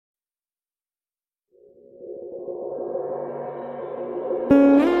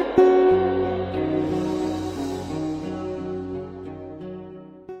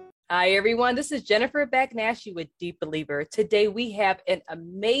Hi, everyone. This is Jennifer Bagnaschi with Deep Believer. Today, we have an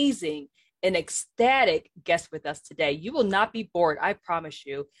amazing and ecstatic guest with us today. You will not be bored, I promise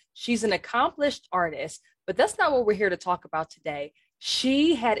you. She's an accomplished artist, but that's not what we're here to talk about today.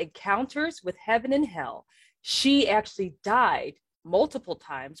 She had encounters with heaven and hell. She actually died multiple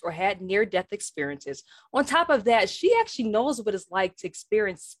times or had near death experiences. On top of that, she actually knows what it's like to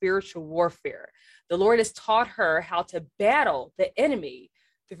experience spiritual warfare. The Lord has taught her how to battle the enemy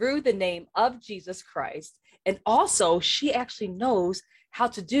through the name of Jesus Christ. And also, she actually knows how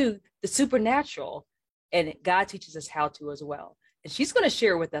to do the supernatural. And God teaches us how to as well. And she's going to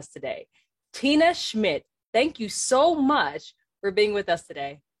share with us today. Tina Schmidt, thank you so much for being with us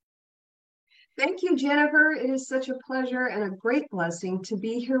today. Thank you, Jennifer. It is such a pleasure and a great blessing to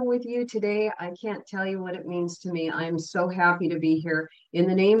be here with you today. I can't tell you what it means to me. I'm so happy to be here in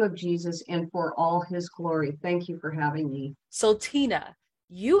the name of Jesus and for all his glory. Thank you for having me. So, Tina,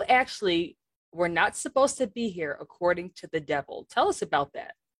 you actually were not supposed to be here according to the devil. Tell us about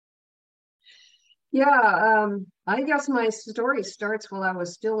that. I guess my story starts while I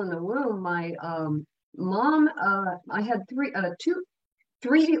was still in the womb. My mom, I had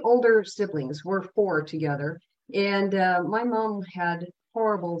three older siblings. We're four together. And my mom had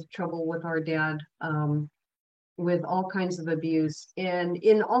horrible trouble with our dad, with all kinds of abuse. And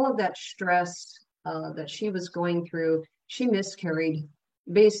in all of that stress that she was going through, she miscarried,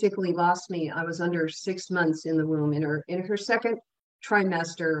 basically lost me. I was under 6 months in the womb. In her second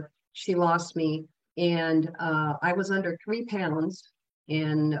trimester, she lost me. And I was under 3 pounds.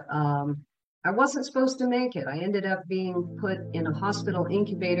 And I wasn't supposed to make it. I ended up being put in a hospital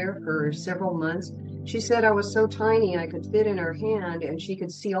incubator for several months. She said I was so tiny I could fit in her hand and she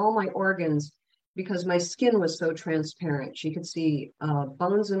could see all my organs because my skin was so transparent. She could see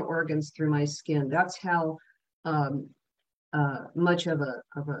bones and organs through my skin. That's how um, much of a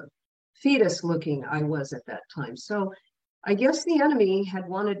fetus looking I was at that time. So I guess the enemy had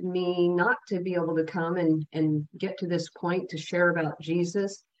wanted me not to be able to come and get to this point to share about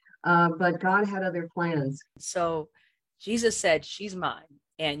Jesus, but God had other plans. So, Jesus said, she's mine,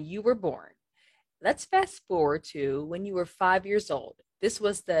 and you were born. Let's fast forward to when you were 5 years old. This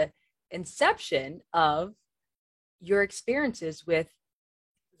was the inception of your experiences with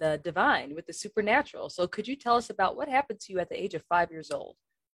the divine, with the supernatural. So, could you tell us about what happened to you at the age of 5 years old?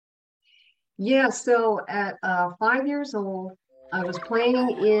 Yeah, so at 5 years old, I was playing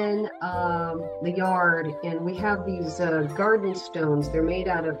in the yard, and we have these garden stones. They're made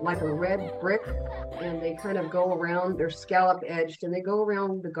out of like a red brick, and they kind of go around, they're scallop edged, and they go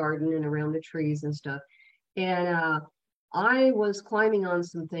around the garden and around the trees and stuff. And I was climbing on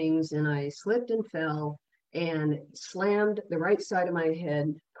some things, and I slipped and fell and slammed the right side of my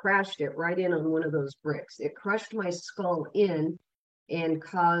head, crashed it right in on one of those bricks. It crushed my skull in and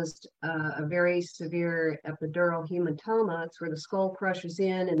caused a very severe epidural hematoma. It's where the skull crushes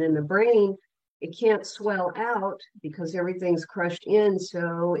in, and then the brain, it can't swell out because everything's crushed in,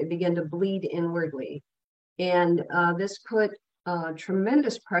 so it began to bleed inwardly. And this put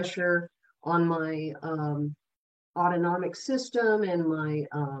tremendous pressure on my autonomic system and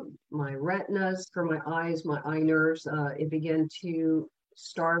my retinas for my eyes, my eye nerves. It began to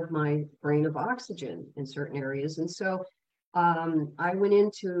starve my brain of oxygen in certain areas, and so I went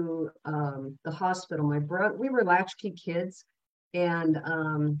into the hospital. We were latchkey kids and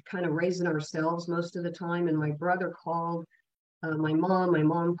kind of raising ourselves most of the time. And my brother called my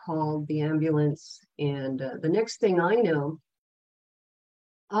mom called the ambulance. And the next thing I know,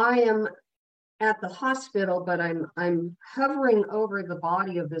 I am at the hospital, but I'm hovering over the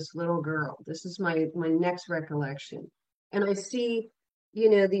body of this little girl. This is my next recollection. And I see,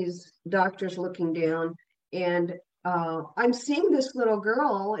 these doctors looking down, and I'm seeing this little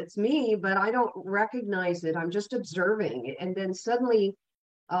girl, it's me, but I don't recognize it. I'm just observing. And then suddenly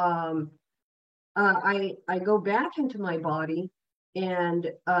um, I go back into my body,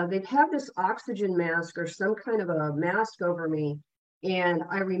 and they have this oxygen mask or some kind of a mask over me. And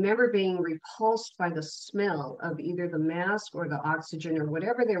I remember being repulsed by the smell of either the mask or the oxygen or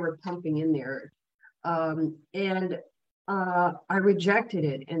whatever they were pumping in there. And I rejected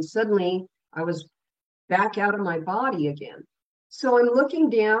it. And suddenly I was back out of my body again. So I'm looking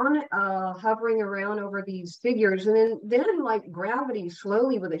down, hovering around over these figures, and then like gravity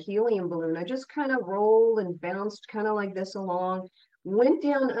slowly with a helium balloon, I just kind of rolled and bounced kind of like this along, went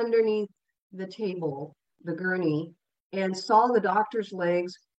down underneath the table, the gurney, and saw the doctor's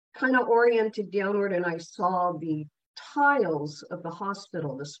legs kind of oriented downward, and I saw the tiles of the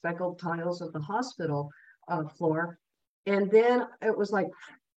hospital, the speckled tiles of the hospital floor. And then it was like,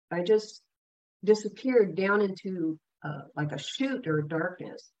 I just disappeared down into like a chute or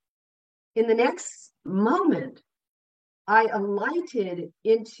darkness. In the next moment, I alighted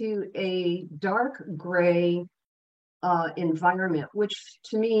into a dark gray environment, which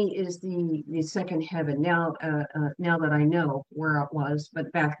to me is the second heaven. Now that I know where it was,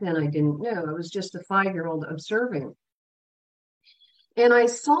 but back then I didn't know. I was just a 5-year-old observing, and I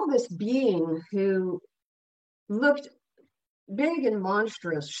saw this being who looked big and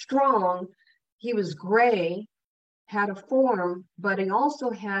monstrous, strong. He was gray, had a form, but he also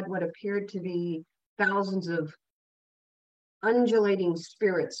had what appeared to be thousands of undulating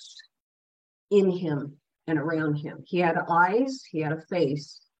spirits in him and around him. He had eyes, he had a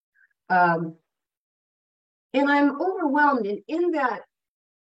face. And I'm overwhelmed. And in that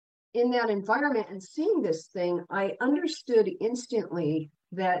environment and seeing this thing, I understood instantly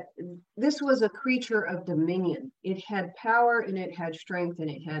that this was a creature of dominion. It had power and it had strength and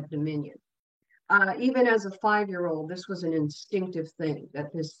it had dominion. Even as a 5-year-old, this was an instinctive thing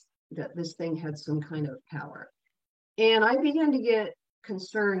that this thing had some kind of power. And I began to get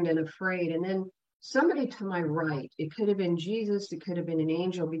concerned and afraid. And then somebody to my right, it could have been Jesus, it could have been an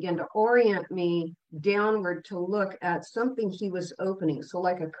angel, began to orient me downward to look at something he was opening. So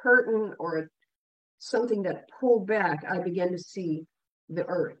like a curtain or something that pulled back, I began to see the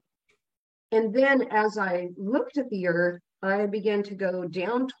earth. And then as I looked at the earth, I began to go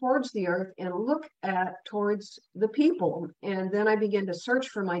down towards the earth and look towards the people. And then I began to search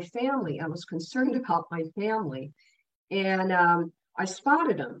for my family. I was concerned about my family. And I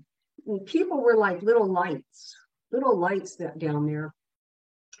spotted them. And people were like little lights that down there.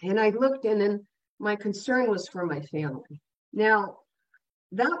 And I looked, and then my concern was for my family. Now,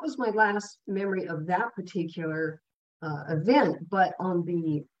 that was my last memory of that particular event. But on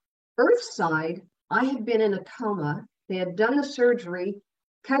the earth side, I had been in a coma. They had done a surgery,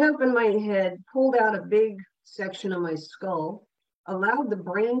 cut open my head, pulled out a big section of my skull, allowed the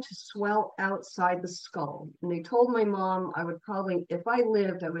brain to swell outside the skull. And they told my mom I would probably, if I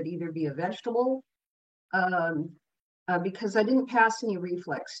lived, I would either be a vegetable, because I didn't pass any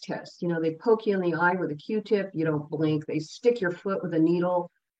reflex tests. You know, they poke you in the eye with a Q-tip, you don't blink. They stick your foot with a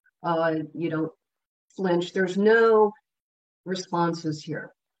needle, you don't flinch. There's no responses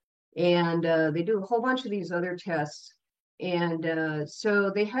here. And they do a whole bunch of these other tests. And so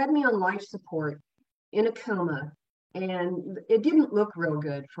they had me on life support in a coma. And it didn't look real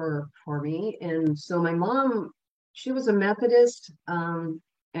good for me. And so my mom, she was a Methodist, and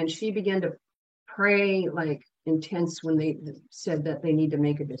she began to pray like intense when they said that they need to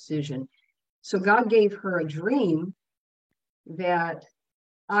make a decision. So God gave her a dream that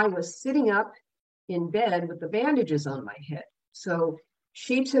I was sitting up in bed with the bandages on my head. So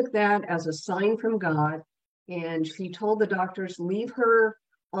she took that as a sign from God, and she told the doctors, leave her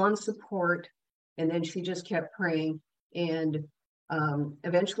on support. And then she just kept praying. And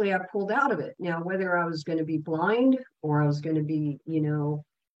eventually I pulled out of it. Now, whether I was going to be blind or I was going to be,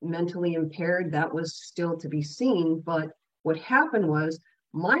 mentally impaired, that was still to be seen. But what happened was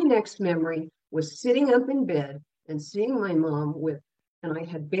my next memory was sitting up in bed and seeing my mom and I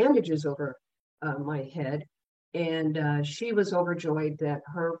had bandages over my head. And she was overjoyed that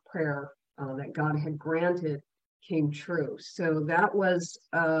her prayer that God had granted came true. So that was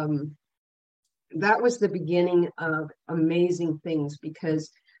the beginning of amazing things,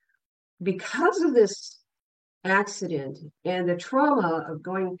 because of this accident and the trauma of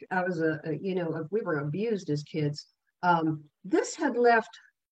going, we were abused as kids. This had left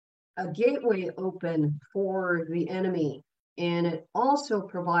a gateway open for the enemy, and it also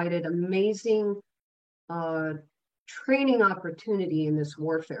provided amazing training opportunity in this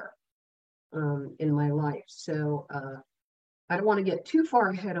warfare in my life. So I don't want to get too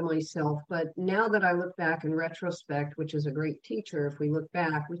far ahead of myself, but now that I look back in retrospect, which is a great teacher, if we look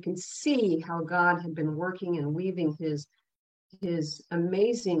back, we can see how God had been working and weaving his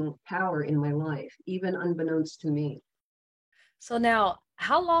amazing power in my life, even unbeknownst to me. So now,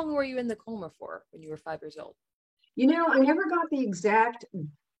 how long were you in the coma for when you were 5 years old? I never got the exact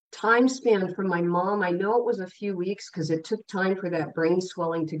time span from my mom. I know it was a few weeks because it took time for that brain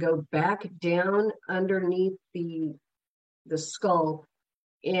swelling to go back down underneath the skull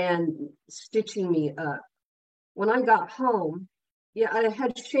and stitching me up. When I got home, they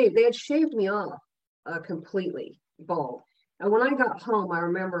had shaved me off completely bald. And when I got home, I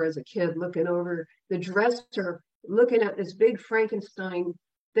remember as a kid looking over the dresser, looking at this big Frankenstein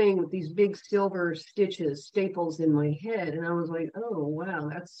thing with these big silver staples in my head. And I was like, oh, wow,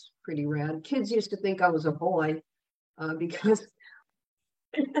 that's pretty rad. Kids used to think I was a boy because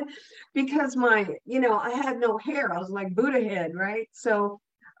I had no hair. I was like Buddha head, right? So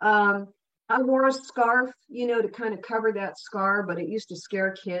I I wore a scarf, to kind of cover that scar, but it used to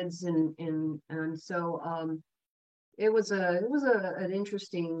scare kids, and so it was an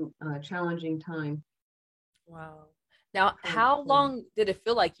interesting, challenging time. Wow. Now, how For long did it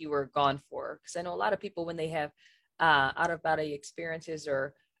feel like you were gone for? Because I know a lot of people when they have out of body experiences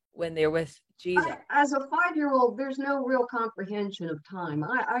or when they're with Jesus. as a 5-year-old, there's no real comprehension of time.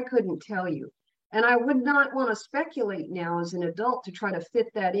 I couldn't tell you. And I would not want to speculate now as an adult to try to fit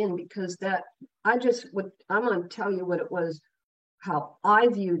that in because I'm going to tell you what it was, how I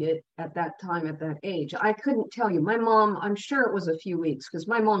viewed it at that time, at that age. I couldn't tell you. My mom, I'm sure it was a few weeks because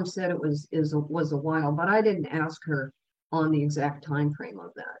my mom said it was a while, but I didn't ask her on the exact time frame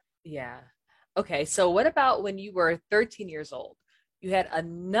of that. Yeah. Okay. So what about when you were 13 years old? You had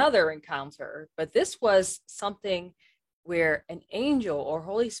another encounter, but this was something where an angel or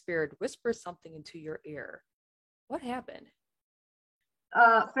Holy Spirit whispered something into your ear. What happened?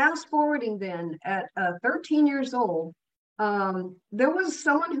 Fast forwarding then, at 13 years old, there was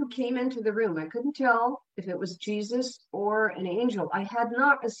someone who came into the room. I couldn't tell if it was Jesus or an angel. I had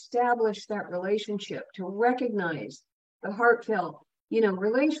not established that relationship to recognize the heartfelt,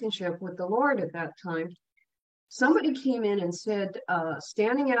 relationship with the Lord at that time. Somebody came in and said,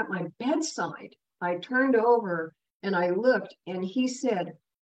 standing at my bedside, I turned over and I looked, and he said,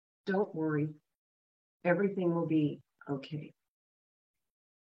 "Don't worry, everything will be okay."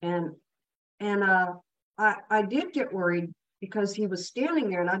 And I did get worried because he was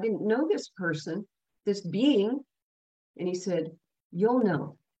standing there and I didn't know this person, this being. And he said, "You'll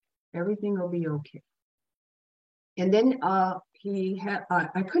know, everything will be okay." And then I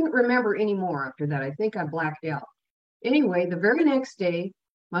couldn't remember anymore after that. I think I blacked out. Anyway, the very next day,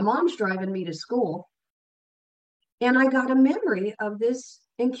 my mom's driving me to school and I got a memory of this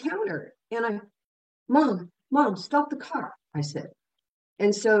encounter. And Mom, stop the car, I said.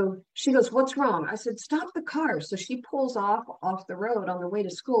 And so she goes, "What's wrong?" I said, "Stop the car." So she pulls off the road on the way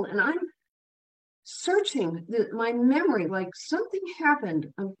to school. And I'm searching my memory, like something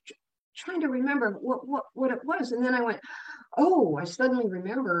happened. I'm trying to remember what it was. And then I went, oh, I suddenly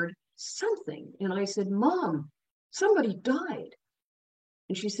remembered something. And I said, "Mom, somebody died."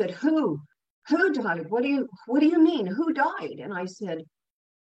 And she said, "Who? Who died? What do you mean? Who died?" And I said,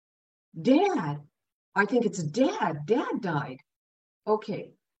 "Dad. I think it's Dad. Dad died."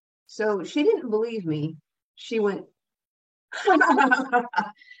 Okay. So she didn't believe me. She went,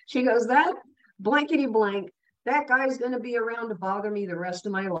 she goes, "That blankety blank, that guy's going to be around to bother me the rest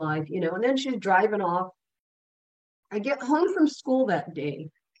of my life, And then she's driving off. I get home from school that day.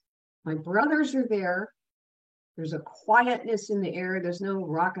 My brothers are there. There's a quietness in the air. There's no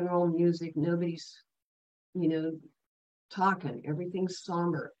rock and roll music. Nobody's, you know, talking. Everything's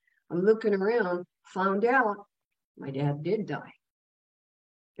somber. I'm looking around, found out my dad did die.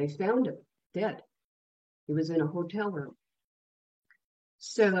 They found him dead. He was in a hotel room.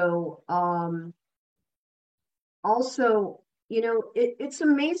 So, also, it's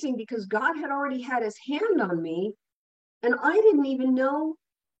amazing because God had already had his hand on me and I didn't even know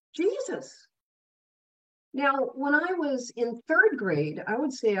Jesus. Now, when I was in third grade, I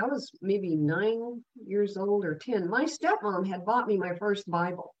would say I was maybe 9 years old or 10. My stepmom had bought me my first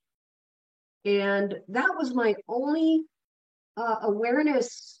Bible. And that was my only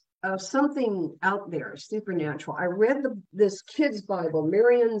awareness of something out there, supernatural. I read this kid's Bible,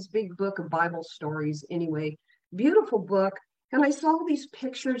 Marian's Big Book of Bible Stories, anyway. Beautiful book. And I saw these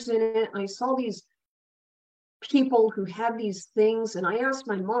pictures in it. I saw these people who had these things. And I asked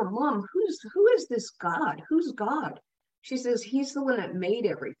my Mom, who is this God? Who's God? She says, "He's the one that made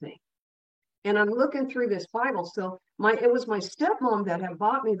everything." And I'm looking through this Bible. So it was my stepmom that had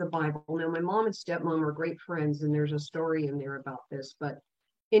bought me the Bible. Now, my mom and stepmom are great friends, and there's a story in there about this. But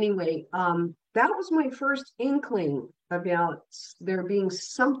anyway, that was my first inkling about there being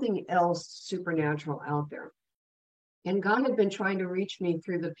something else supernatural out there. And God had been trying to reach me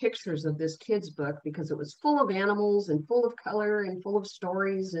through the pictures of this kid's book because it was full of animals and full of color and full of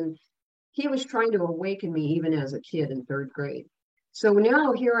stories. And he was trying to awaken me even as a kid in third grade. So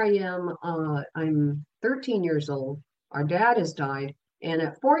now here I am. I'm 13 years old. Our dad has died. And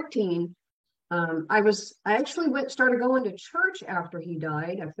at 14, I actually started going to church after he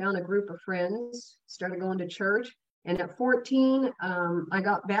died. I found a group of friends, started going to church. And at 14, I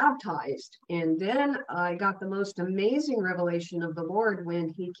got baptized. And then I got the most amazing revelation of the Lord when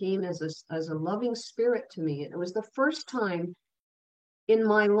he came as a loving spirit to me. And it was the first time in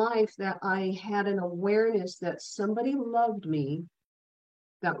my life that I had an awareness that somebody loved me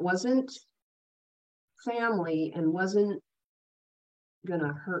that wasn't family and wasn't going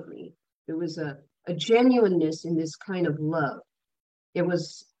to hurt me. There was a genuineness in this kind of love. It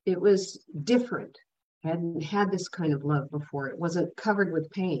was it was different. I hadn't had this kind of love before. It wasn't covered with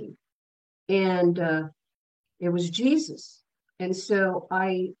pain. And it was Jesus. And so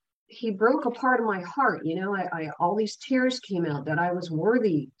he broke a part of my heart. All these tears came out that I was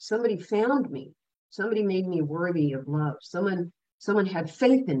worthy. Somebody found me. Somebody made me worthy of love. Someone had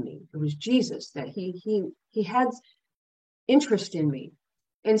faith in me. It was Jesus, that he had interest in me.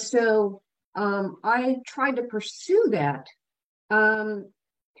 And so I tried to pursue that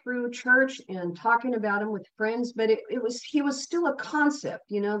through church and talking about him with friends, but he was still a concept.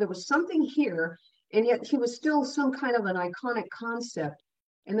 There was something here, and yet he was still some kind of an iconic concept.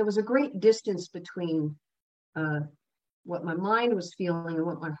 And there was a great distance between what my mind was feeling and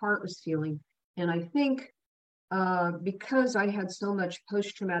what my heart was feeling. And I think because I had so much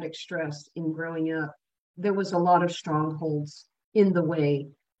post-traumatic stress in growing up, there was a lot of strongholds in the way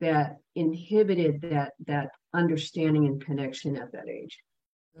that inhibited that understanding and connection at that age.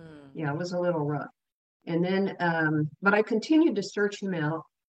 Yeah, it was a little rough. And then, but I continued to search him out.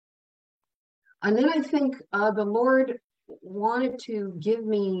 And then I think the Lord wanted to give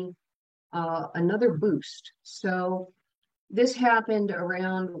me another boost. So this happened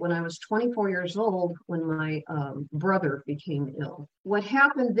around when I was 24 years old, when my brother became ill. What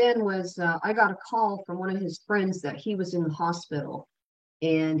happened then was I got a call from one of his friends that he was in the hospital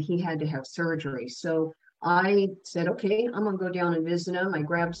and he had to have surgery. So I said, okay, I'm gonna go down and visit him. I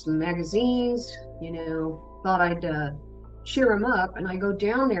grabbed some magazines, thought I'd cheer him up. And I go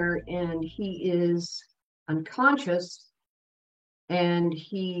down there and he is unconscious and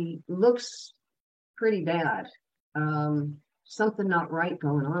he looks pretty bad. Something not right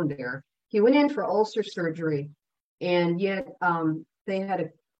going on there. He went in for ulcer surgery, and yet they had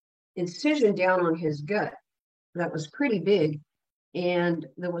an incision down on his gut that was pretty big, and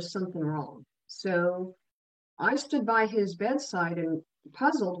there was something wrong. So I stood by his bedside and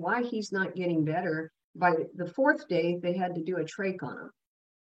puzzled why he's not getting better. By the fourth day, they had to do a trach on him,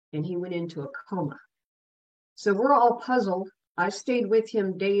 and he went into a coma. So we're all puzzled. I stayed with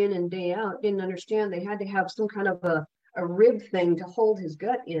him day in and day out, didn't understand they had to have some kind of a rib thing to hold his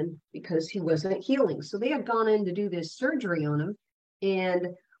gut in because he wasn't healing. So they had gone in to do this surgery on him. And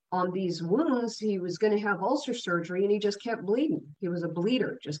on these wounds, he was going to have ulcer surgery, and he just kept bleeding. He was a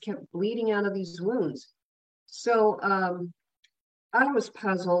bleeder, just kept bleeding out of these wounds. So I was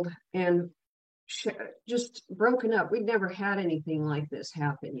puzzled and just broken up. We'd never had anything like this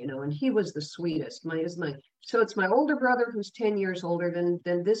happen, and he was the sweetest. So it's my older brother who's 10 years older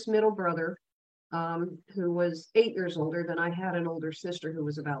than this middle brother, who was 8 years older. Than I had an older sister who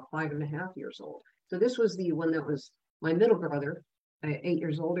was about 5.5 years old. So this was the one that was my middle brother, 8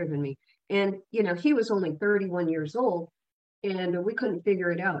 years older than me. And, he was only 31 years old, and we couldn't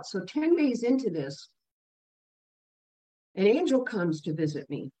figure it out. So 10 days into this, an angel comes to visit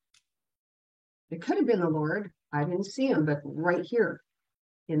me. It could have been the Lord. I didn't see him, but right here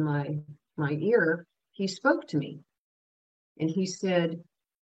in my ear, he spoke to me. And he said,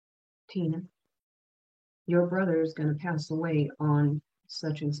 Tina, your brother is going to pass away on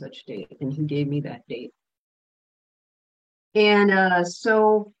such and such date. And he gave me that date. And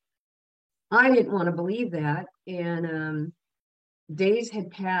so I didn't want to believe that. And days had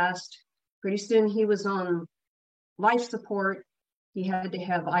passed. Pretty soon he was on life support. He had to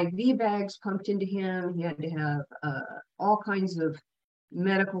have IV bags pumped into him. He had to have all kinds of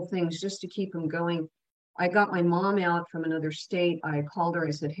medical things just to keep him going. I got my mom out from another state. I called her.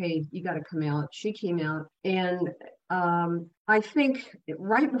 I said, hey, you got to come out. She came out. And I think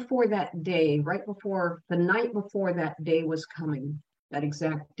right before that day, the night before that day was coming, that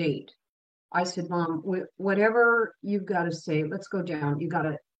exact date, I said, Mom, whatever you've got to say, let's go down. You got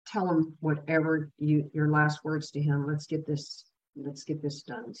to tell him whatever your last words to him. Let's get this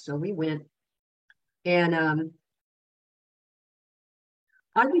done. So we went, and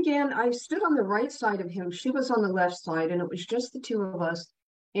I stood on the right side of him. She was on the left side, and it was just the two of us.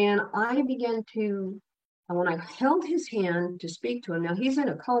 And I began to, when I held his hand to speak to him, now he's in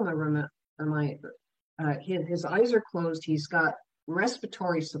a coma, his eyes are closed. He's got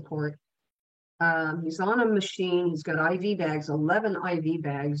respiratory support. He's on a machine. He's got IV bags, 11 IV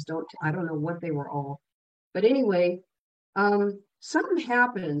bags. I don't know what they were all. But anyway, something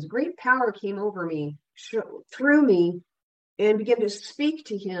happens. Great power came over me, through me, and began to speak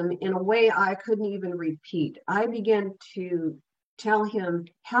to him in a way I couldn't even repeat. I began to tell him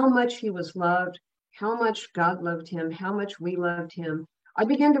how much he was loved, how much God loved him, how much we loved him. I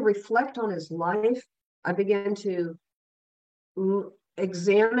began to reflect on his life. I began to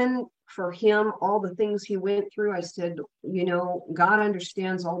examine for him all the things he went through. I said, God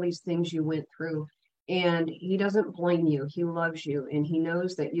understands all these things you went through. And he doesn't blame you. He loves you, and he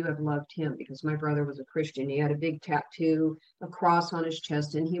knows that you have loved him, because my brother was a Christian. He had a big tattoo, a cross on his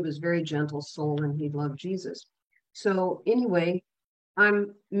chest, and he was very gentle soul, and he loved Jesus. So anyway,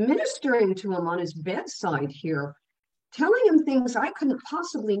 I'm ministering to him on his bedside here, telling him things I couldn't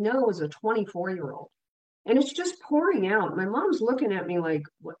possibly know as a 24-year-old. And it's just pouring out. My mom's looking at me like,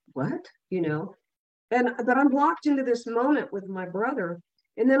 what? You know? But I'm locked into this moment with my brother.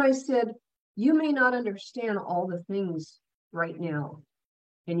 And then I said, you may not understand all the things right now,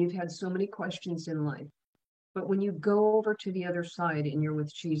 and you've had so many questions in life, but when you go over to the other side and you're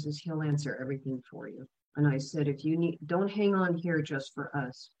with Jesus, he'll answer everything for you. And I said, if you need, don't hang on here just for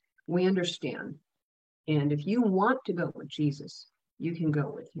us. We understand. And if you want to go with Jesus, you can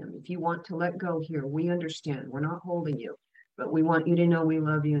go with him. If you want to let go here, we understand. We're not holding you, but we want you to know we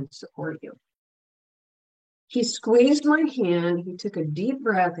love you and support you. He squeezed my hand, he took a deep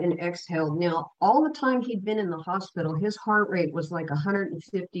breath and exhaled. Now, all the time he'd been in the hospital, his heart rate was like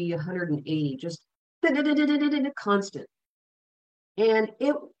 150, 180, just constant. And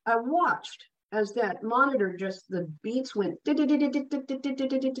I watched as that monitor, just the beats went and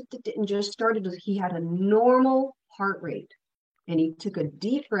just started, he had a normal heart rate. And he took a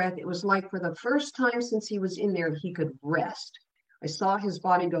deep breath. It was like for the first time since he was in there, he could rest. I saw his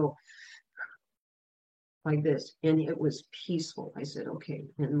body go like this, and it was peaceful. I said, okay.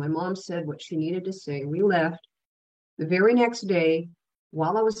 And my mom said what she needed to say. We left. The very next day,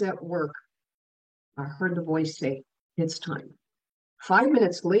 while I was at work, I heard the voice say, it's time. 5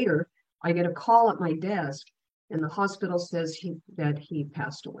 minutes later, I get a call at my desk, and the hospital says that he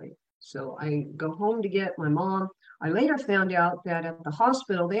passed away. So I go home to get my mom. I later found out that at the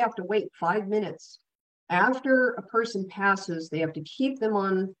hospital, they have to wait 5 minutes. After a person passes, they have to keep them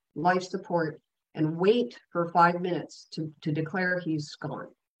on life support and wait for 5 minutes to declare he's gone.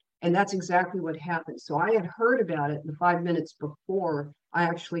 And that's exactly what happened. So I had heard about it the 5 minutes before I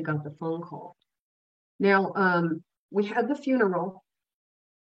actually got the phone call. Now, we had the funeral,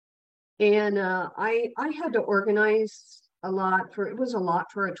 and I had to organize a lot it was a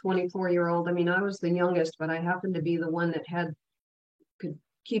lot for a 24-year-old. I mean, I was the youngest, but I happened to be the one that could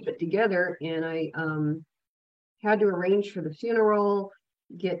keep it together. And I had to arrange for the funeral,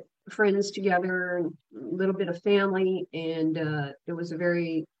 get friends together, a little bit of family, and it was a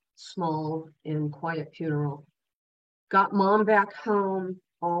very small and quiet funeral. Got mom back home,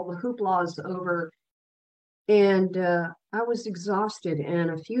 all the hoopla's over, and I was exhausted.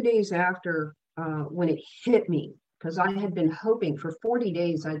 And a few days after, when it hit me, because I had been hoping for 40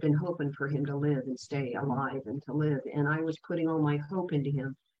 days, I'd been hoping for him to live and stay alive and to live, and I was putting all my hope into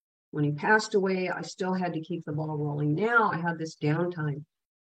him. When he passed away, I still had to keep the ball rolling. Now I had this downtime,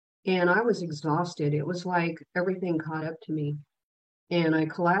 and I was exhausted. It was like everything caught up to me. And I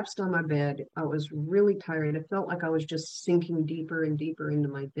collapsed on my bed. I was really tired. It felt like I was just sinking deeper and deeper into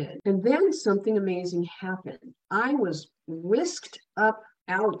my bed. And then something amazing happened. I was whisked up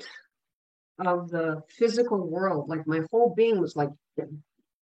out of the physical world. Like my whole being was like,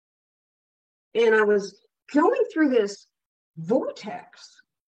 and I was going through this vortex.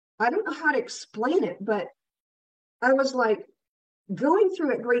 I don't know how to explain it, but I was like going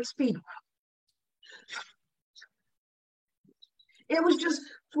through at great speed. It was just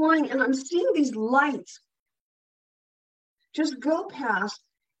flying, and I'm seeing these lights just go past,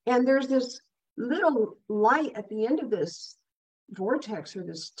 and there's this little light at the end of this vortex or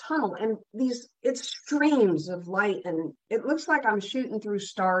this tunnel, and it's streams of light, and it looks like I'm shooting through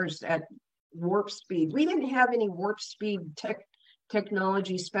stars at warp speed. We didn't have any warp speed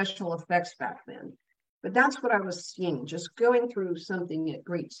technology special effects back then, but that's what I was seeing, just going through something at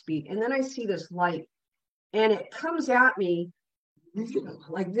great speed. And then I see this light, and it comes at me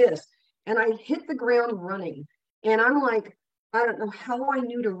like this, and I hit the ground running, and I'm like, I don't know how I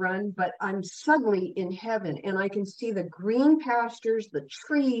knew to run, but I'm suddenly in heaven, and I can see the green pastures, the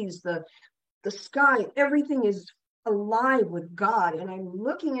trees, the sky, everything is alive with God. And I'm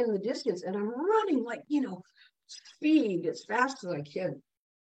looking in the distance, and I'm running like, speed as fast as I can.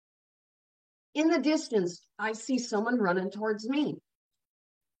 In the distance, I see someone running towards me.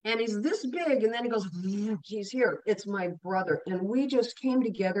 And he's this big, and then he goes, he's here. It's my brother. And we just came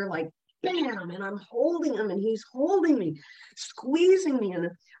together like, bam, and I'm holding him, and he's holding me, squeezing me. And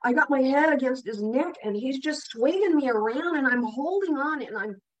I got my head against his neck, and he's just swinging me around, and I'm holding on, and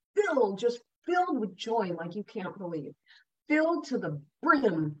I'm just filled with joy like you can't believe. Filled to the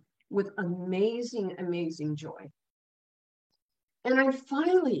brim with amazing, amazing joy. And I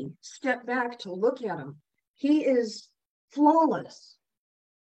finally stepped back to look at him. He is flawless.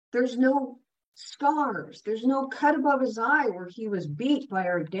 There's no scars. There's no cut above his eye where he was beat by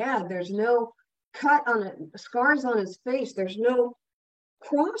our dad. There's no scars on his face. There's no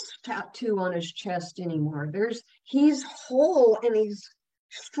cross tattoo on his chest anymore. He's whole and he's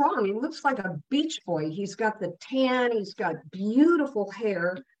strong. He looks like a beach boy. He's got the tan, he's got beautiful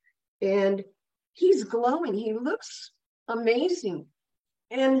hair, and he's glowing. He looks amazing.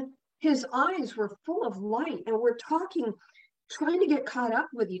 And his eyes were full of light, and we're talking, trying to get caught up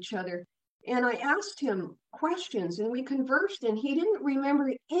with each other. And I asked him questions and we conversed, and he didn't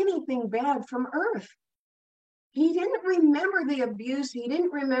remember anything bad from Earth. He didn't remember the abuse. He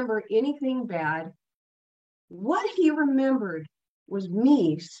didn't remember anything bad. What he remembered was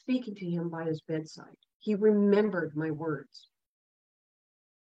me speaking to him by his bedside. He remembered my words.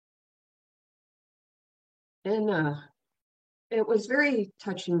 And it was a very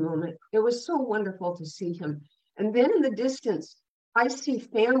touching moment. It was so wonderful to see him. And then in the distance, I see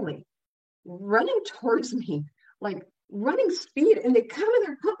family running towards me, like running speed, and they come and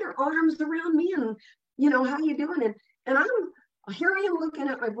they put their arms around me and, how you doing? And here I am looking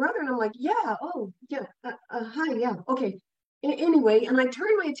at my brother, and I'm like, yeah, oh, yeah, hi, yeah, okay. Anyway, and I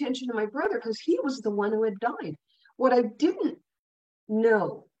turned my attention to my brother because he was the one who had died. What I didn't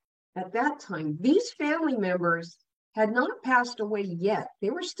know at that time, these family members had not passed away yet.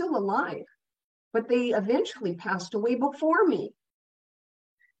 They were still alive, but they eventually passed away before me.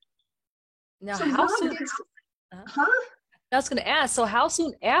 Now, so how soon? I was going to ask, so how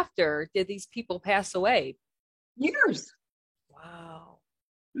soon after did these people pass away? Years. Wow.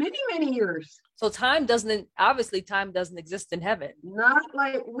 Many, many years. So time doesn't exist in heaven. Not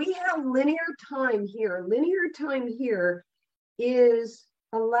like we have linear time here. Linear time here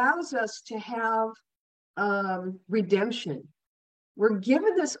allows us to have redemption. We're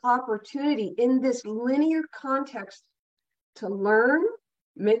given this opportunity in this linear context to learn,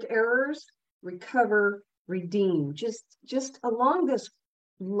 make errors, recover, redeem. Just along this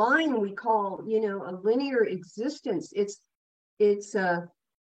line we call, a linear existence. It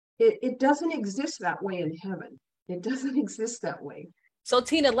doesn't exist that way in heaven. It doesn't exist that way. So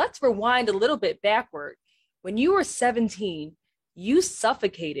Tina, let's rewind a little bit backward. When you were 17, you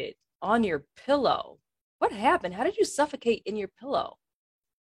suffocated on your pillow. What happened? How did you suffocate in your pillow?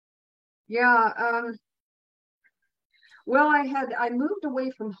 Yeah. Well, I moved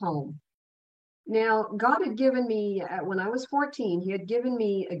away from home. Now, God had given me, when I was 14, he had given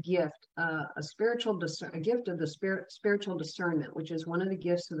me a gift, a gift of the spiritual discernment, which is one of the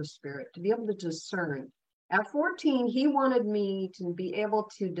gifts of the Spirit, to be able to discern. At 14, he wanted me to be able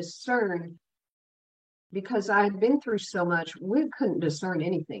to discern, because I had been through so much. We couldn't discern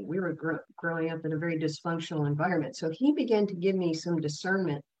anything. We were growing up in a very dysfunctional environment. So he began to give me some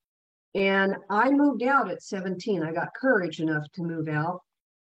discernment. And I moved out at 17. I got courage enough to move out.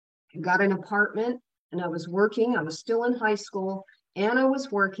 Got an apartment, and I was working. I was still in high school, and I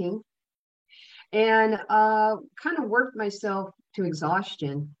was working, and kind of worked myself to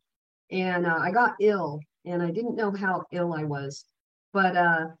exhaustion. And I got ill, and I didn't know how ill I was. But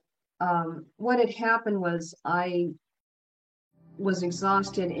what had happened was I was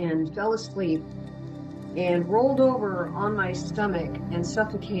exhausted and fell asleep and rolled over on my stomach and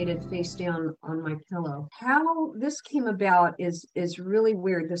suffocated face down on my pillow. How this came about is really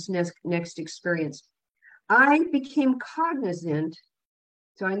weird, this next experience. I became cognizant,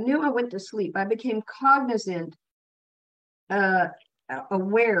 so I knew I went to sleep. I became cognizant,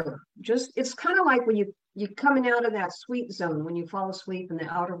 aware. It's kind of like when you coming out of that sleep zone, when you fall asleep and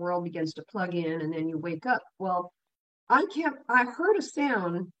the outer world begins to plug in and then you wake up. Well, I heard a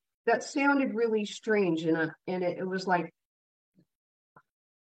sound that sounded really strange, and it was like,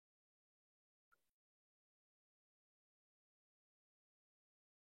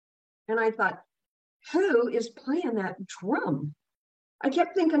 and I thought, who is playing that drum? I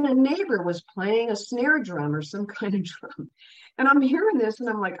kept thinking a neighbor was playing a snare drum or some kind of drum. And I'm hearing this and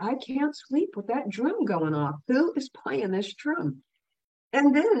I'm like, I can't sleep with that drum going off. Who is playing this drum?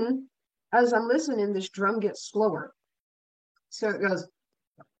 And then as I'm listening, this drum gets slower. So it goes,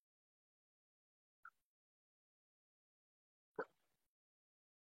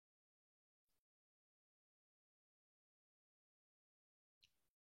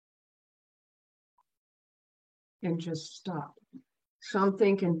 and just stopped. So I'm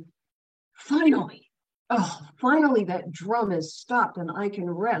thinking, finally that drum has stopped and I can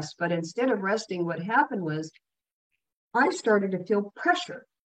rest. But instead of resting, what happened was I started to feel pressure,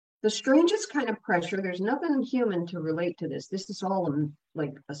 the strangest kind of pressure. There's nothing human to relate to this. This is all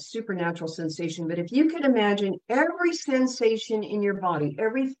like a supernatural sensation. But if you could imagine every sensation in your body,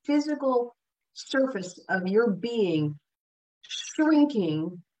 every physical surface of your being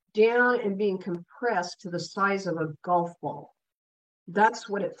shrinking down and being compressed to the size of a golf ball. That's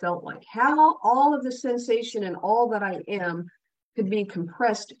what it felt like. How all of the sensation and all that I am could be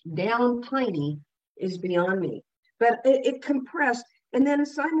compressed down tiny is beyond me. But it compressed. And then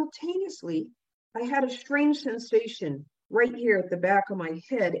simultaneously, I had a strange sensation right here at the back of my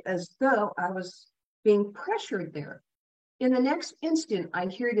head, as though I was being pressured there. In the next instant, I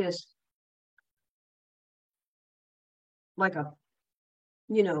hear this, like a,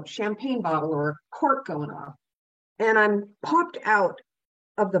 champagne bottle or a cork going off. And I'm popped out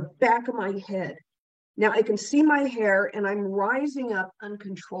of the back of my head. Now I can see my hair, and I'm rising up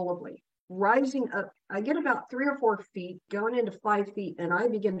uncontrollably, rising up. I get about 3 or 4 feet, going into 5 feet, and I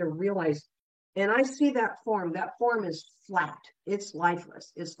begin to realize, and I see that form. That form is flat. It's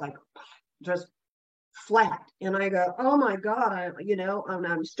lifeless. It's like just flat. And I go, oh my God, and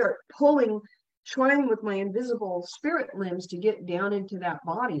I start trying with my invisible spirit limbs to get down into that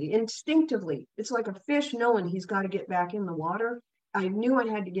body instinctively. It's like a fish knowing he's got to get back in the water. I knew I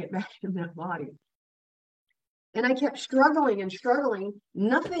had to get back in that body. And I kept struggling and struggling.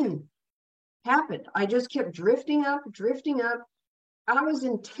 Nothing happened. I just kept drifting up, drifting up. I was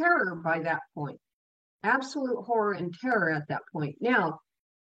in terror by that point. Absolute horror and terror at that point. Now,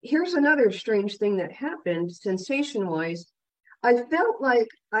 here's another strange thing that happened sensation-wise. I felt like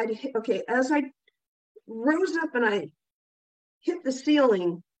as I rose up and I hit the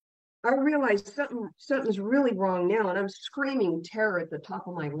ceiling, I realized something's really wrong now, and I'm screaming terror at the top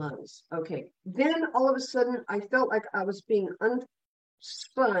of my lungs. Okay. Then all of a sudden, I felt like I was being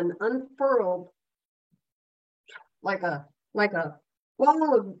unfurled, like a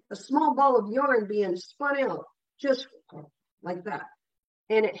small ball of yarn being spun out, just like that.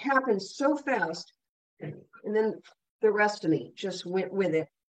 And it happened so fast, and then the rest of me just went with it.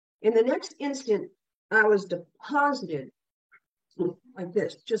 In the next instant, I was deposited like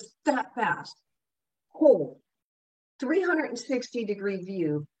this, just that fast, whole 360-degree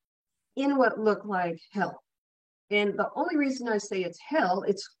view in what looked like hell. And the only reason I say it's hell,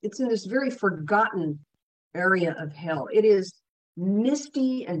 it's in this very forgotten area of hell. It is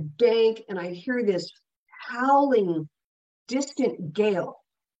misty and dank, and I hear this howling, distant gale,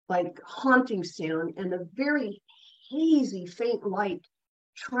 like haunting sound, and a very hazy, faint light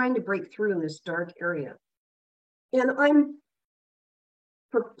trying to break through in this dark area. And I'm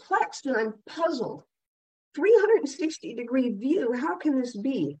perplexed and I'm puzzled. 360-degree view, how can this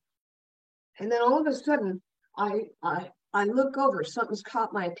be? And then all of a sudden, I look over, something's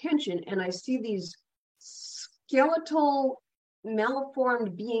caught my attention, and I see these skeletal,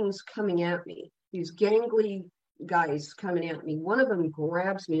 malformed beings coming at me, these gangly guys coming at me. One of them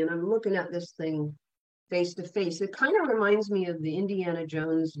grabs me, and I'm looking at this thing face to face. It kind of reminds me of the Indiana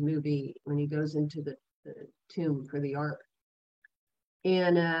Jones movie when he goes into the tomb for the Ark.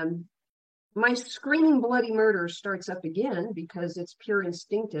 And my screaming bloody murder starts up again because it's pure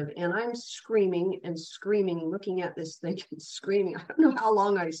instinctive. And I'm screaming and screaming, looking at this thing and screaming. I don't know how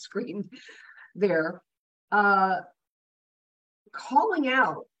long I screamed there, calling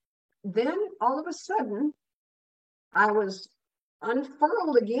out. Then all of a sudden, I was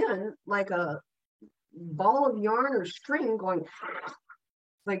unfurled again like a ball of yarn or string going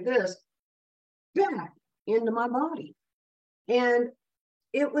like this back into my body. And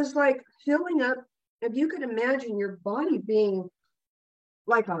it was like filling up, if you could imagine your body being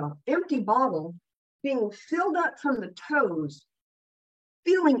like an empty bottle, being filled up from the toes,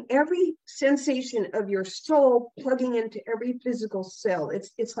 feeling every sensation of your soul plugging into every physical cell.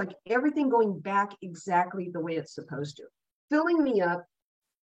 It's like everything going back exactly the way it's supposed to, filling me up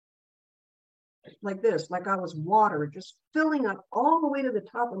like this, like I was water, just filling up all the way to the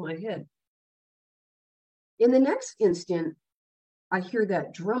top of my head. In the next instant, I hear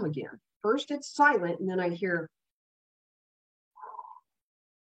that drum again. First it's silent, and then I hear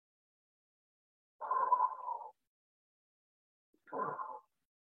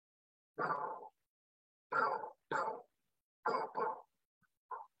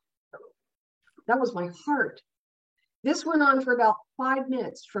that was my heart. This went on for about 5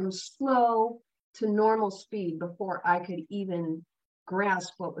 minutes, from slow to normal speed, before I could even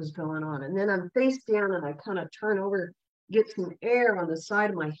grasp what was going on. And then I'm face down, and I kind of turn over, get some air on the side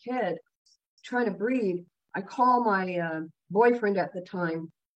of my head, trying to breathe. I call my boyfriend at the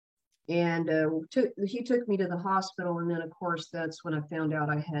time, and he took me to the hospital. And then, of course, that's when I found out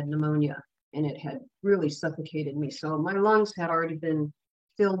I had pneumonia, and it had really suffocated me. So my lungs had already been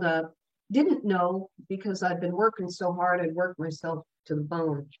filled up. Didn't know, because I'd been working so hard, I'd worked myself to the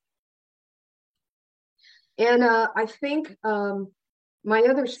bone. And I think my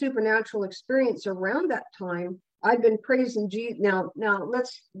other supernatural experience around that time, I'd been praising Jesus. Now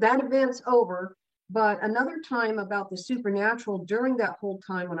that event's over, But another time about the supernatural during that whole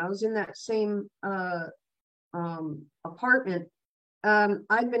time when I was in that same apartment,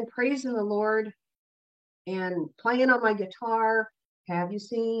 I'd been praising the Lord and playing on my guitar. Have you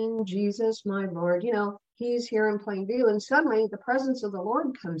seen Jesus, my Lord? You know, he's here and playing view. And suddenly the presence of the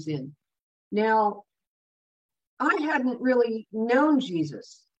Lord comes in. Now, I hadn't really known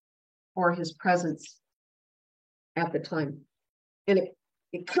Jesus or his presence at the time. And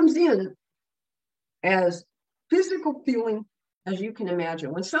it comes in as physical feeling, as you can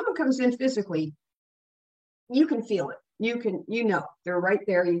imagine. When someone comes in physically, you can feel it. You know, they're right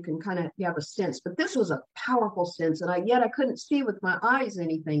there. You can kind of, you have a sense, but this was a powerful sense. And yet I couldn't see with my eyes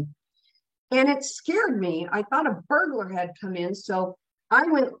anything. And it scared me. I thought a burglar had come in. So I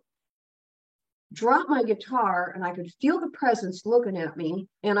dropped my guitar, and I could feel the presence looking at me.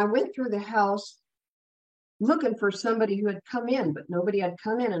 And I went through the house looking for somebody who had come in, but nobody had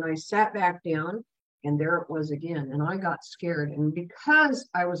come in. And I sat back down, and there it was again. And I got scared. And because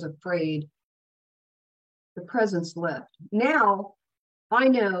I was afraid, the presence left. Now I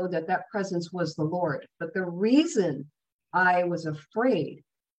know that that presence was the Lord, but the reason I was afraid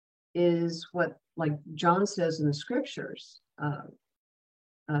is what, like John says in the scriptures,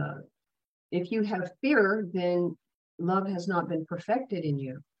 if you have fear, then love has not been perfected in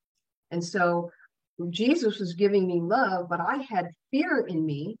you. And so Jesus was giving me love, but I had fear in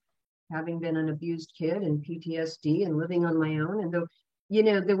me, having been an abused kid and PTSD and living on my own. And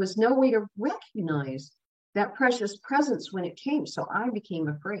there was no way to recognize that precious presence when it came. So I became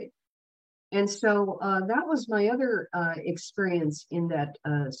afraid. And so that was my other experience in that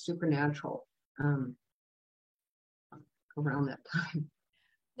supernatural around that time.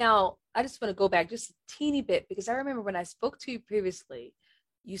 Now, I just want to go back just a teeny bit, because I remember when I spoke to you previously,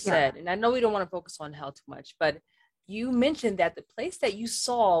 you said, and I know we don't want to focus on hell too much, but you mentioned that the place that you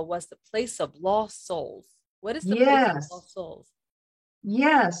saw was the place of lost souls. What is the place of lost souls?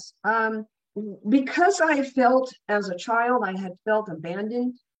 Yes. Because I felt as a child, I had felt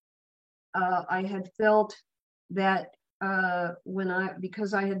abandoned. I had felt that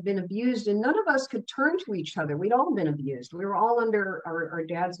because I had been abused, and none of us could turn to each other. We'd all been abused. We were all under our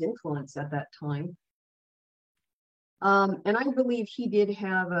dad's influence at that time. And I believe he did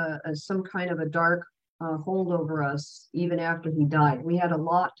have some kind of a dark hold over us even after he died. We had a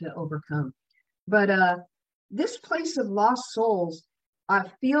lot to overcome. But this place of lost souls, I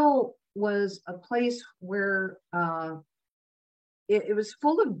feel, was a place where it was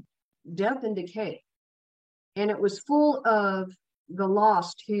full of death and decay. And it was full of the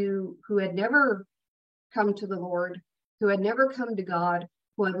lost who had never come to the Lord, who had never come to God,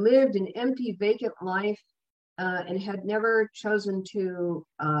 who had lived an empty, vacant life, and had never chosen to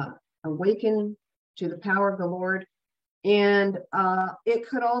awaken to the power of the Lord. And it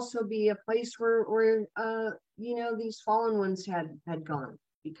could also be a place where these fallen ones had gone,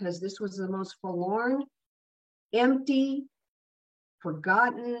 because this was the most forlorn, empty,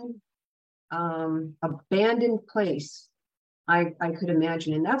 forgotten, abandoned place I could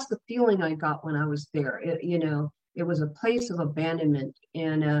imagine. And that's the feeling I got when I was there. It was a place of abandonment.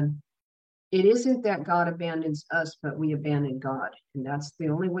 And it isn't that God abandons us, but we abandon God. And that's the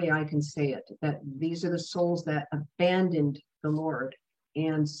only way I can say it, that these are the souls that abandoned the Lord.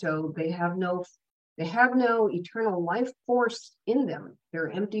 And so they have no eternal life force in them. They're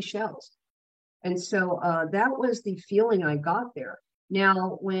empty shells. And so that was the feeling I got there.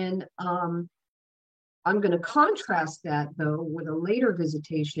 Now, when I'm going to contrast that, though, with a later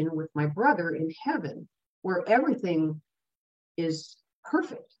visitation with my brother in heaven, where everything is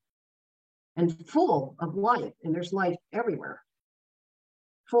perfect and full of life, and there's life everywhere,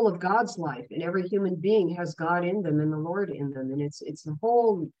 full of God's life, and every human being has God in them and the Lord in them, and it's the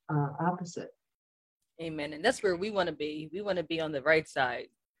whole opposite. Amen. And that's where we want to be. We want to be on the right side.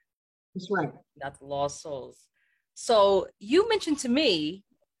 That's right. Not the lost souls. So you mentioned to me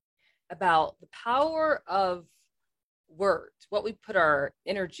about the power of words, what we put our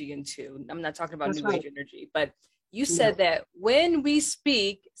energy into. I'm not talking about New Age energy, but you said that when we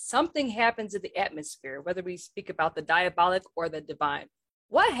speak, something happens in the atmosphere, whether we speak about the diabolic or the divine.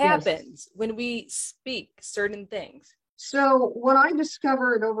 What happens when we speak certain things? So what I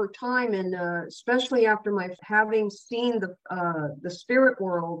discovered over time, and especially after my having seen the spirit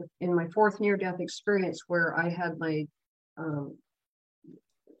world in my fourth near-death experience, where I had my,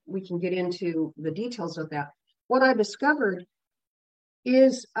 we can get into the details of that. What I discovered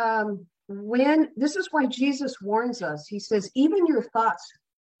is this is why Jesus warns us. He says, even your thoughts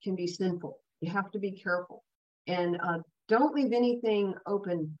can be sinful. You have to be careful, and don't leave anything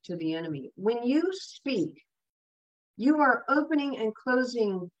open to the enemy. When you speak, you are opening and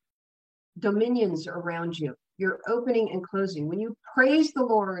closing dominions around you. You're opening and closing. When you praise the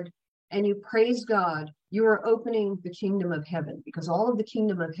Lord and you praise God, you are opening the kingdom of heaven, because all of the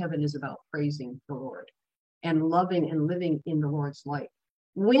kingdom of heaven is about praising the Lord and loving and living in the Lord's light.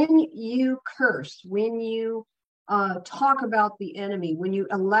 When you curse, when you talk about the enemy, when you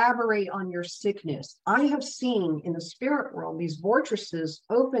elaborate on your sickness, I have seen in the spirit world these fortresses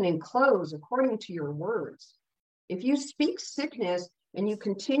open and close according to your words. If you speak sickness and you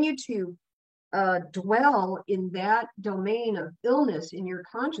continue to dwell in that domain of illness in your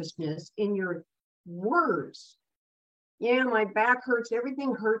consciousness, in your words, yeah, my back hurts,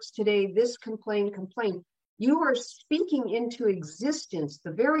 everything hurts today, this complain. You are speaking into existence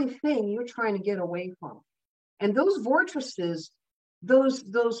the very thing you're trying to get away from. And those fortresses, those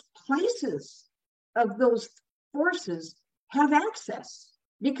places of those forces have access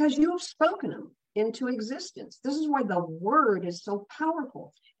because you have spoken them into existence. This is why the word is so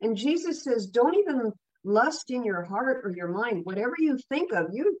powerful. And Jesus says, don't even lust in your heart or your mind. Whatever you think of,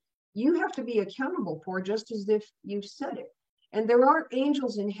 you have to be accountable for, just as if you said it. And there are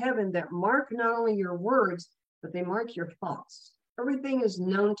angels in heaven that mark not only your words, but they mark your thoughts. Everything is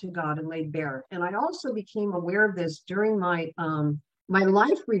known to God and laid bare. And I also became aware of this during my my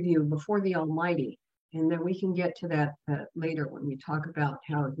life review before the Almighty. And then we can get to that later when we talk about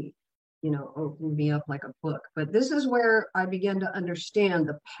how he, opened me up like a book. But this is where I began to understand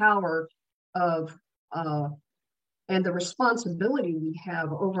the power of and the responsibility we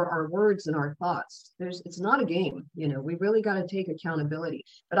have over our words and our thoughts. It's not a game, we really got to take accountability.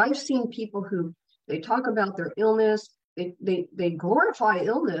 But I've seen people who, they talk about their illness, they glorify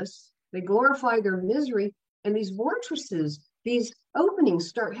illness, they glorify their misery, and these fortresses, these openings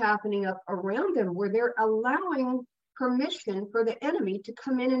start happening up around them where they're allowing permission for the enemy to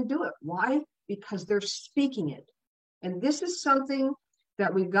come in and do it. Why? Because they're speaking it. And this is something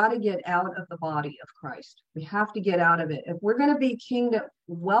that we've got to get out of the body of Christ. We have to get out of it. If we're going to be kingdom,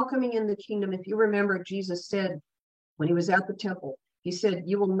 welcoming in the kingdom, if you remember, Jesus said when he was at the temple, he said,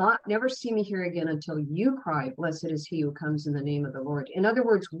 you will never see me here again until you cry, blessed is he who comes in the name of the Lord. In other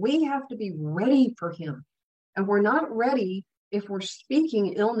words, we have to be ready for him. And we're not ready if we're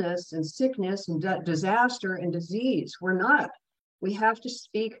speaking illness and sickness and disaster and disease. We're not. We have to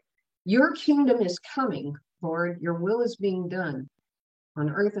speak, your kingdom is coming, Lord. Your will is being done on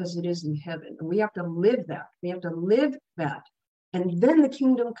earth as it is in heaven. And we have to live that. We have to live that. And then the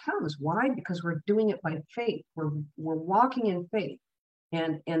kingdom comes. Why? Because we're doing it by faith. We're walking in faith.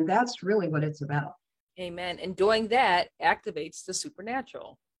 And that's really what it's about. Amen. And doing that activates the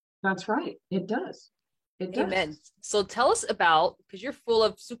supernatural. That's right. It does. It does. Amen. So tell us about, because you're full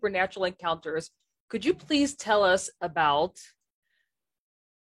of supernatural encounters, could you please tell us about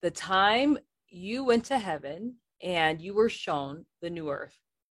the time you went to heaven and you were shown the new earth?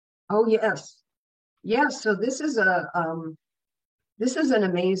 Oh, yes. Yes. So this is an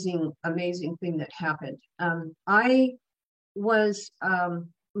amazing thing that happened. I was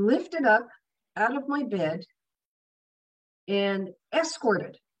lifted up out of my bed and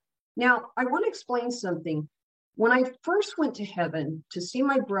escorted. Now, I want to explain something. When I first went to heaven to see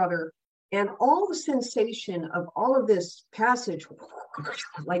my brother, and all the sensation of all of this passage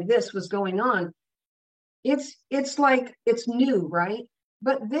like this was going on, it's like it's new, right?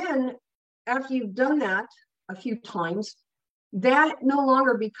 But then after you've done that a few times, that no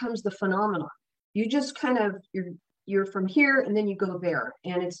longer becomes the phenomenon. You just kind of, you're from here and then you go there.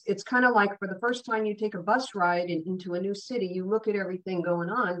 And it's kind of like for the first time you take a bus ride into a new city, you look at everything going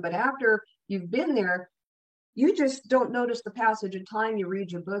on. But after you've been there, you just don't notice the passage of time. You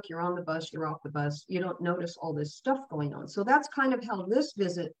read your book, you're on the bus, you're off the bus. You don't notice all this stuff going on. So that's kind of how this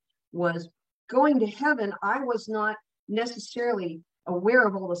visit was. Going to heaven, I was not necessarily aware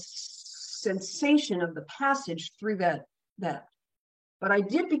of all the sensation of the passage through that. But I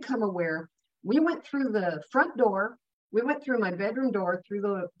did become aware. We went through the front door. We went through my bedroom door, through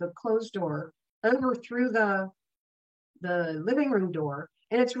the closed door, over through the living room door.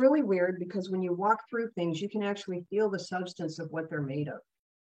 And it's really weird because when you walk through things, you can actually feel the substance of what they're made of.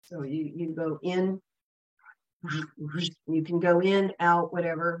 So you go in, you can go in, out,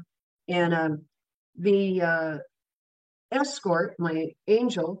 whatever. And the escort, my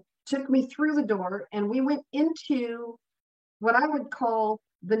angel, took me through the door and we went into what I would call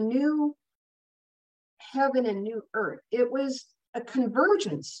the new heaven and new earth. It was a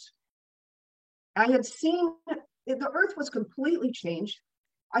convergence. I had seen the earth was completely changed.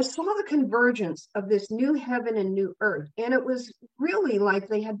 I saw the convergence of this new heaven and new earth, and it was really like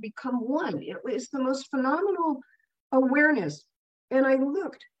they had become one. It was the most phenomenal awareness. And I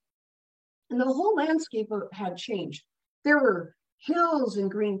looked, and the whole landscape had changed. There were hills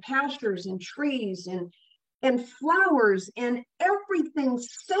and green pastures and trees and flowers, and everything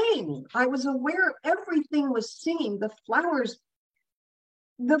sang. I was aware everything was singing. The flowers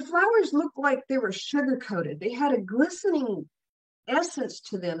looked like they were sugar coated. They had a glistening essence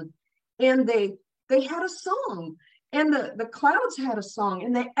to them, and they had a song, and the clouds had a song,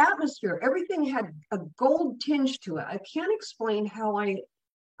 and the atmosphere, everything had a gold tinge to it. I can't explain how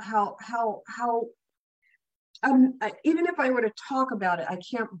even if I were to talk about it, I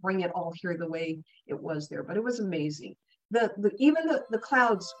can't bring it all here the way it was there, but it was amazing. Even the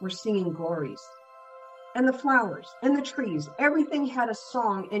clouds were singing glories, and the flowers and the trees, everything had a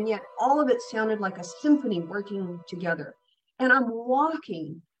song, and yet all of it sounded like a symphony working together. And I'm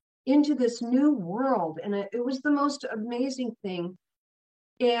walking into this new world, and it was the most amazing thing.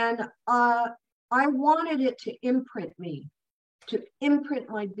 And I wanted it to imprint me, to imprint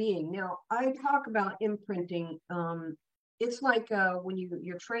my being. Now, I talk about imprinting. It's like when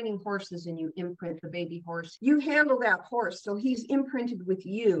you're training horses and you imprint the baby horse. You handle that horse, so he's imprinted with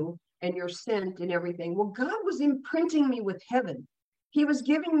you and your scent and everything. Well, God was imprinting me with heaven. He was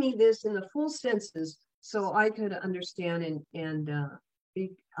giving me this in the full senses so I could understand and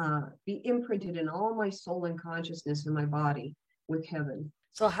be imprinted in all my soul and consciousness in my body with heaven.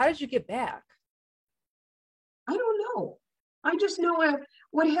 So how did you get back? I don't know. I just know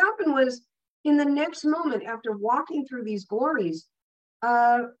what happened was, in the next moment after walking through these glories,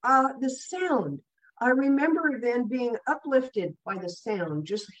 the sound, I remember then being uplifted by the sound,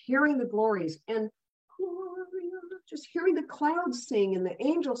 just hearing the glories and just hearing the clouds sing and the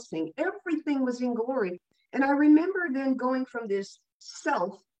angels sing. Everything was in glory. And I remember then going from this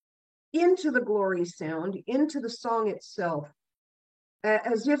self into the glory sound, into the song itself,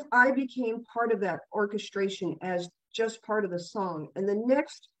 as if I became part of that orchestration as just part of the song. And the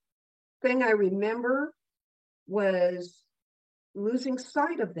next thing I remember was losing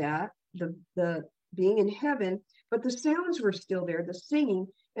sight of that, the being in heaven, but the sounds were still there, the singing.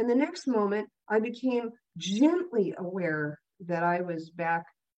 And the next moment, I became gently aware that I was back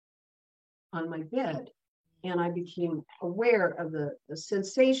on my bed. And I became aware of the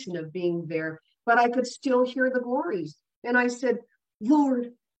sensation of being there, but I could still hear the glories. And I said,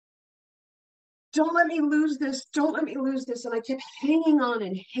 Lord, don't let me lose this. Don't let me lose this. And I kept hanging on.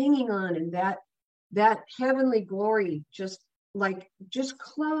 And that heavenly glory just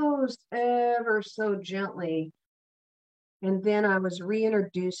closed ever so gently. And then I was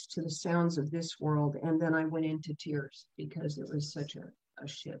reintroduced to the sounds of this world. And then I went into tears because it was such a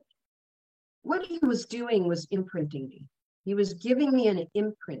shift. What he was doing was imprinting me. He was giving me an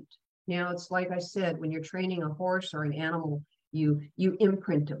imprint. Now, it's like I said, when you're training a horse or an animal, you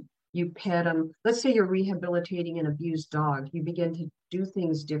imprint them, you pet them. Let's say you're rehabilitating an abused dog. You begin to do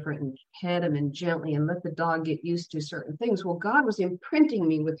things different and pet them and gently and let the dog get used to certain things. Well, God was imprinting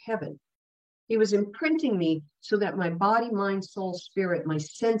me with heaven. He was imprinting me so that my body, mind, soul, spirit, my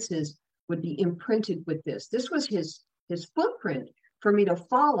senses would be imprinted with this. This was his footprint for me to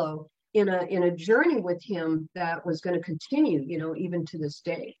follow in a journey with him that was going to continue, even to this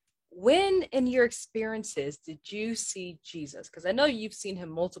day. When in your experiences did you see Jesus? Because I know you've seen him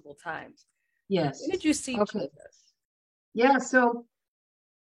multiple times. Yes. When did you see Jesus? Yeah, so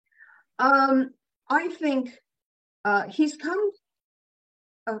I think he's come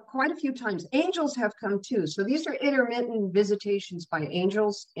quite a few times. Angels have come too. So these are intermittent visitations by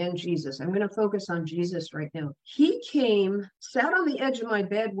angels and Jesus. I'm going to focus on Jesus right now. He came, sat on the edge of my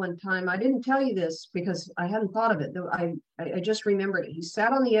bed one time. I didn't tell you this because I hadn't thought of it. I just remembered it. He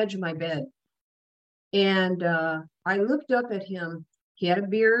sat on the edge of my bed, and I looked up at him. He had a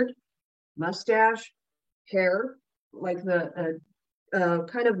beard, mustache, hair, like the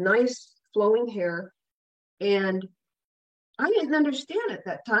kind of nice flowing hair. And I didn't understand at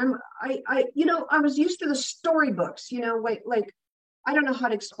that time. I was used to the storybooks, like I don't know how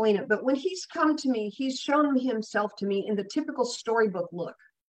to explain it, but when he's come to me, he's shown himself to me in the typical storybook look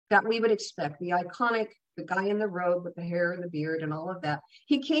that we would expect, the iconic, the guy in the robe with the hair and the beard and all of that.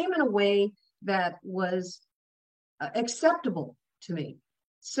 He came in a way that was acceptable to me.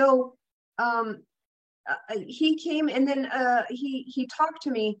 So he came, and then he talked to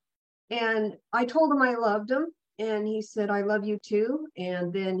me, and I told him I loved him. And he said, I love you too.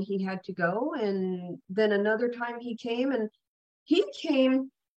 And then he had to go. And then another time he came at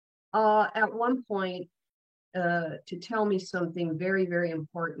one point to tell me something very, very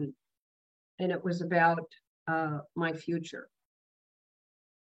important. And it was about my future.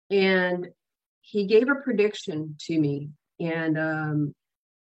 And he gave a prediction to me. And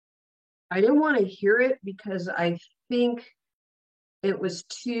I didn't want to hear it because I think it was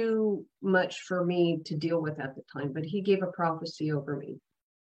too much for me to deal with at the time, but he gave a prophecy over me.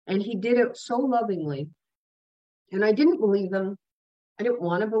 And he did it so lovingly. And I didn't believe him. I didn't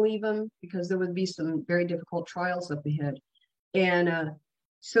want to believe him because there would be some very difficult trials up ahead. And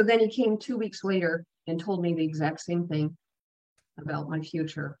so then he came 2 weeks later and told me the exact same thing about my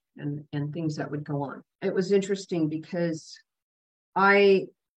future and things that would go on. It was interesting because I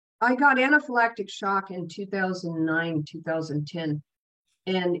got anaphylactic shock in 2009, 2010.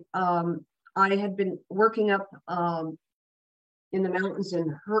 And I had been working up in the mountains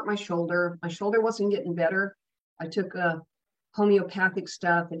and hurt my shoulder. My shoulder wasn't getting better. I took homeopathic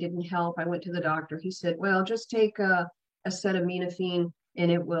stuff. It didn't help. I went to the doctor. He said, well, just take acetaminophen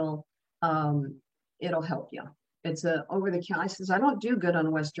and it'll help you. It's a over the counter. I says, I don't do good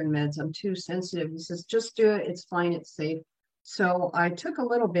on Western meds. I'm too sensitive. He says, just do it. It's fine. It's safe. So I took a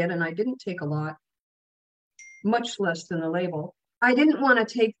little bit and I didn't take a lot, much less than the label. I didn't want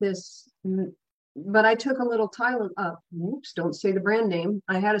to take this, but I took a little Tylenol. Oops, don't say the brand name.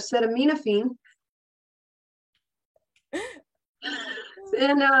 I had acetaminophen.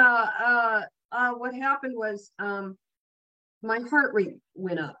 And what happened was my heart rate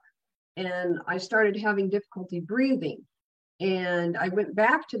went up and I started having difficulty breathing. And I went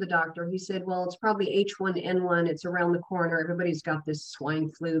back to the doctor. He said, well, it's probably H1N1. It's around the corner. Everybody's got this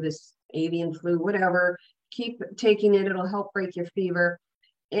swine flu, this avian flu, whatever. Keep taking it. It'll help break your fever.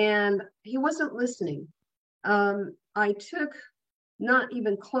 And he wasn't listening. I took not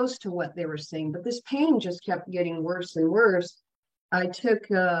even close to what they were saying, but this pain just kept getting worse and worse. I took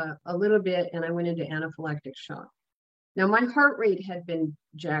a little bit and I went into anaphylactic shock. Now my heart rate had been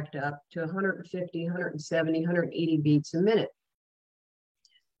jacked up to 150, 170, 180 beats a minute.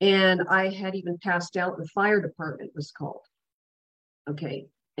 And I had even passed out. The fire department was called. Okay.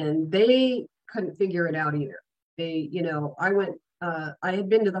 And they couldn't figure it out either. I had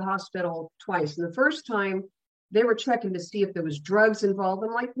been to the hospital twice. And the first time they were checking to see if there was drugs involved.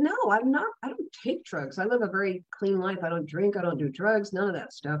 I'm like, no, I don't take drugs. I live a very clean life. I don't drink. I don't do drugs, none of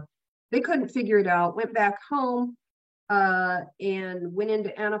that stuff. They couldn't figure it out, went back home and went into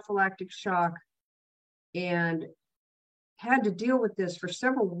anaphylactic shock and had to deal with this for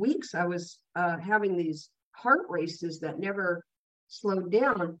several weeks. I was having these heart races that never slowed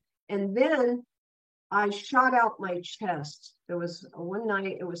down. And then I shot out my chest. There was one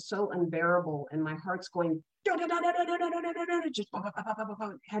night, it was so unbearable, and my heart's going, just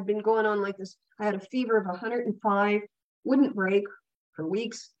had been going on like this. I had a fever of 105, wouldn't break for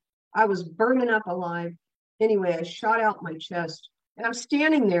weeks. I was burning up alive. Anyway, I shot out my chest, and I'm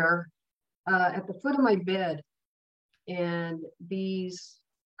standing there at the foot of my bed, and these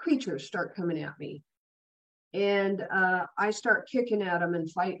creatures start coming at me. And I start kicking at them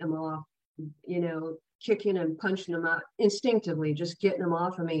and fighting them off, kicking and punching them out instinctively, just getting them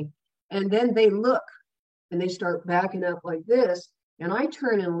off of me. And then they look and they start backing up like this. And I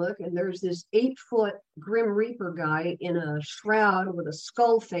turn and look, and there's this 8-foot Grim Reaper guy in a shroud with a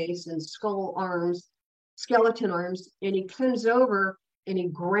skull face and skeleton arms. And he comes over and he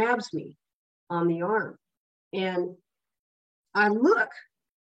grabs me on the arm. And I look,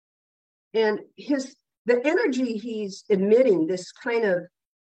 and the energy he's emitting, this kind of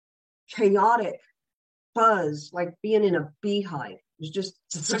chaotic buzz, like being in a beehive, is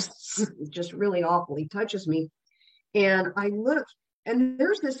just really awful. He touches me, and I look, and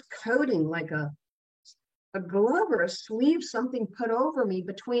there's this coating, like a glove or a sleeve, something put over me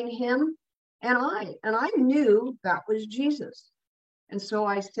between him and I knew that was Jesus. And so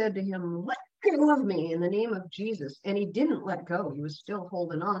I said to him, let go of me in the name of Jesus. And he didn't let go. He was still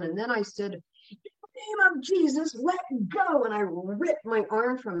holding on. And then I said, in the name of Jesus, let go. And I ripped my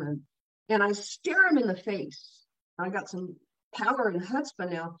arm from him and I stare him in the face. I got some power and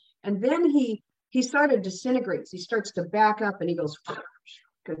chutzpah now. And then he started disintegrates. He starts to back up and he goes,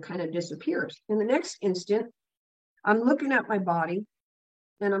 kind of disappears. In the next instant, I'm looking at my body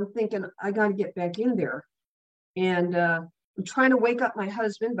and I'm thinking, I got to get back in there. And I'm trying to wake up my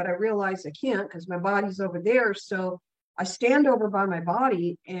husband, but I realize I can't because my body's over there. So I stand over by my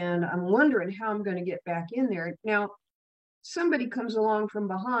body and I'm wondering how I'm going to get back in there. Now, somebody comes along from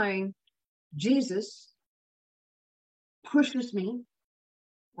behind, Jesus pushes me,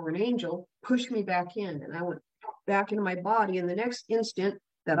 or an angel pushed me back in, and I went back into my body. And the next instant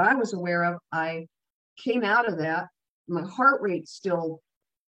that I was aware of, I came out of that. My heart rate's still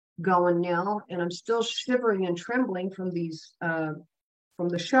going now, and I'm still shivering and trembling from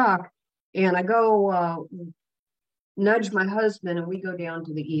the shock. And I go nudge my husband, and we go down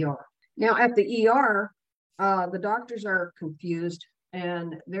to the ER. Now at the ER, the doctors are confused.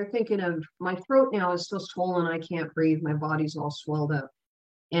 And they're thinking of my throat now is so swollen, I can't breathe. My body's all swelled up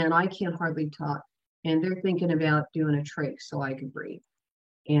and I can't hardly talk. And they're thinking about doing a trach so I can breathe.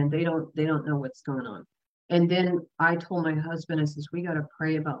 And they don't know what's going on. And then I told my husband, I says, we got to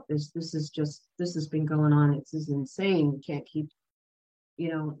pray about this. This has been going on. This is insane. We can't keep,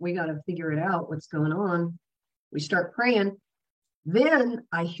 we got to figure it out what's going on. We start praying. Then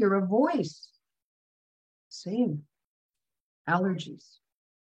I hear a voice saying, allergies,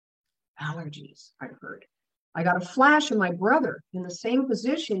 I heard. I got a flash of my brother in the same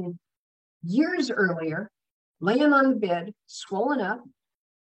position years earlier, laying on the bed, swollen up,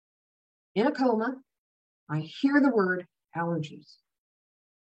 in a coma. I hear the word allergies.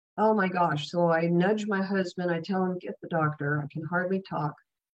 Oh my gosh. So I nudge my husband. I tell him, get the doctor. I can hardly talk.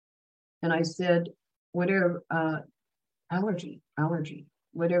 And I said, whatever, allergy,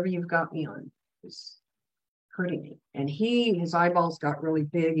 whatever you've got me on is hurting me. And his eyeballs got really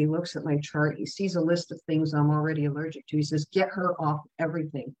big. He looks at my chart. He sees a list of things I'm already allergic to. He says, get her off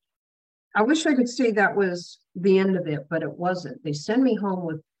everything. I wish I could say that was the end of it, but it wasn't. They send me home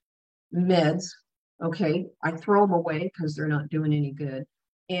with meds. Okay. I throw them away because they're not doing any good.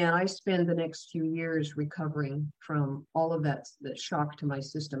 And I spend the next few years recovering from all of that shock to my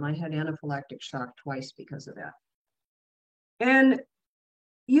system. I had anaphylactic shock twice because of that. And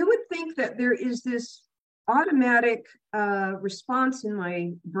you would think that there is this automatic response in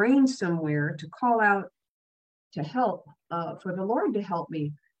my brain somewhere to call out to help, for the Lord to help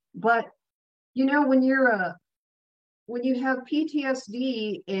me. But when you have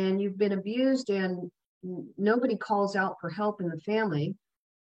PTSD and you've been abused and nobody calls out for help in the family,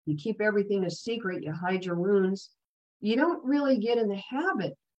 you keep everything a secret, you hide your wounds, you don't really get in the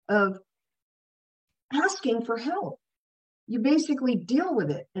habit of asking for help. You basically deal with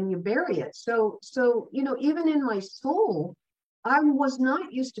it and you bury it. So even in my soul, I was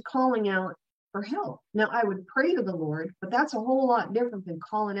not used to calling out for help. Now I would pray to the Lord, but that's a whole lot different than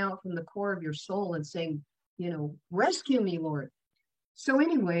calling out from the core of your soul and saying, rescue me, Lord. So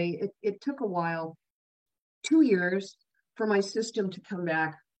anyway, it took a while, 2 years for my system to come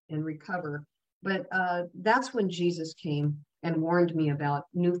back and recover. But that's when Jesus came and warned me about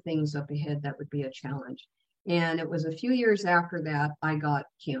new things up ahead that would be a challenge. And it was a few years after that, I got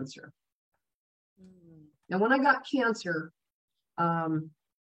cancer. Now, when I got cancer,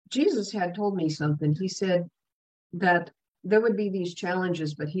 Jesus had told me something. He said that there would be these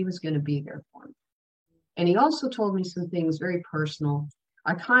challenges, but he was going to be there for me. And he also told me some things very personal.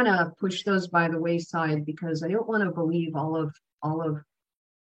 I kind of pushed those by the wayside because I don't want to believe all of,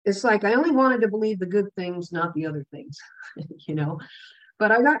 it's like I only wanted to believe the good things, not the other things,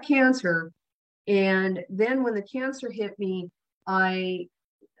 But I got cancer. And then when the cancer hit me,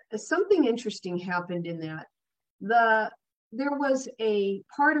 something interesting happened in that. There was a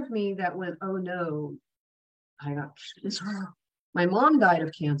part of me that went, oh no, I got this. My mom died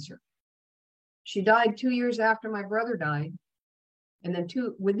of cancer. She died 2 years after my brother died. And then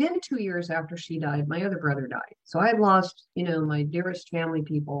within 2 years after she died, my other brother died. So I had lost, my dearest family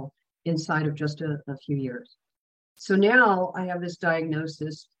people inside of just a few years. So now I have this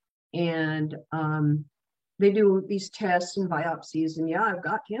diagnosis and they do these tests and biopsies and yeah, I've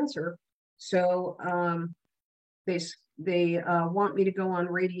got cancer. So they want me to go on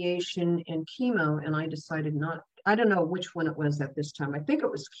radiation and chemo. And I decided I don't know which one it was at this time. I think it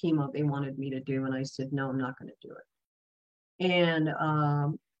was chemo they wanted me to do. And I said, no, I'm not going to do it. And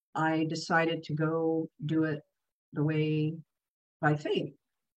I decided to go do it by faith.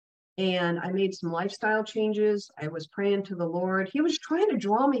 And I made some lifestyle changes. I was praying to the Lord. He was trying to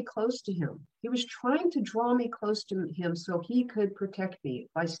draw me close to him. He was trying to draw me close to him so he could protect me.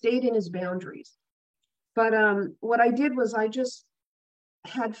 I stayed in his boundaries. But what I did was I just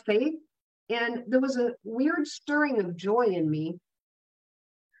had faith. And there was a weird stirring of joy in me.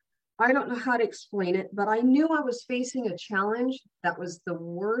 I don't know how to explain it, but I knew I was facing a challenge that was the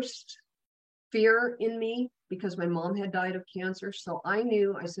worst fear in me because my mom had died of cancer. So I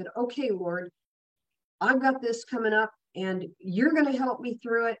said, okay, Lord, I've got this coming up and you're going to help me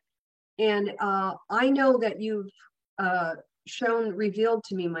through it. And I know that you've revealed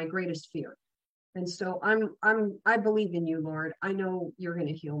to me my greatest fear. And so I believe in you, Lord. I know you're going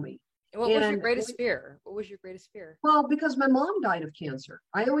to heal me. What was your greatest fear? What was your greatest fear? Well, because my mom died of cancer.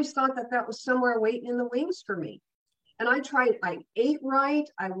 I always thought that was somewhere waiting in the wings for me. And I ate right.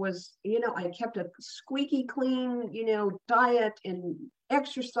 I was, I kept a squeaky clean, diet and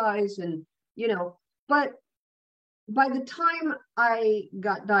exercise and, but by the time I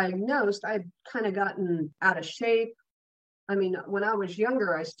got diagnosed, I'd kind of gotten out of shape. I mean, when I was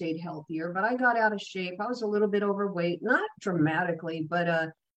younger, I stayed healthier, but I got out of shape. I was a little bit overweight, not dramatically,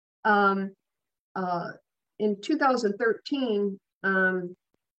 but um, uh, in 2013,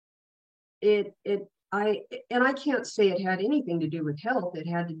 it I and I can't say it had anything to do with health. It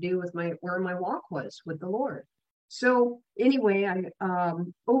had to do with where my walk was with the Lord. So anyway, I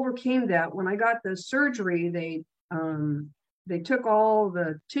overcame that. When I got the surgery, they took all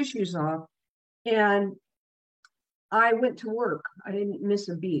the tissues off, and I went to work. I didn't miss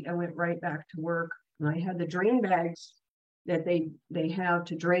a beat. I went right back to work, and I had the drain bags that they have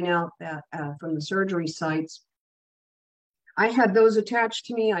to drain out that from the surgery sites. I had those attached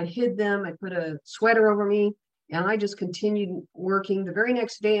to me. I hid them. I put a sweater over me, and I just continued working. The very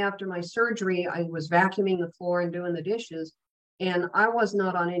next day after my surgery, I was vacuuming the floor and doing the dishes, and I was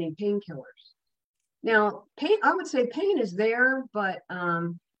not on any painkillers. Now, pain, I would say pain is there, but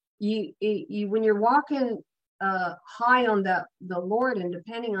you when you're walking high on the Lord and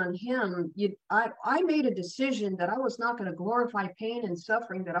depending on Him, I made a decision that I was not going to glorify pain and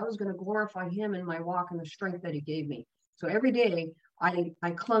suffering, that I was going to glorify Him in my walk and the strength that He gave me. So every day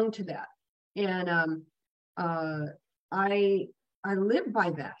I clung to that, and I lived by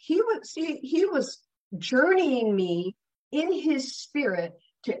that. He was journeying me in His Spirit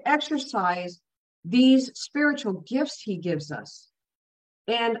to exercise these spiritual gifts He gives us.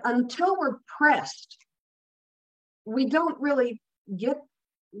 And until we're pressed, we don't really get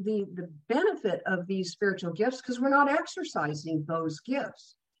the benefit of these spiritual gifts because we're not exercising those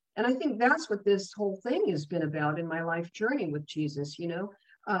gifts. And I think that's what this whole thing has been about in my life journey with Jesus.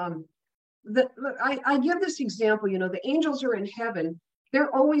 I give this example. The angels are in heaven.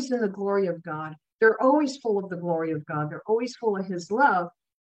 They're always in the glory of God. They're always full of the glory of God. They're always full of His love.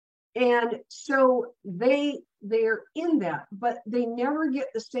 And so they're in that, but they never get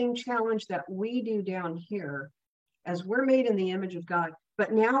the same challenge that we do down here, as we're made in the image of God.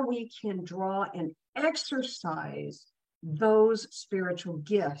 But now we can draw and exercise those spiritual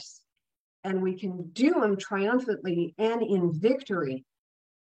gifts, and we can do them triumphantly and in victory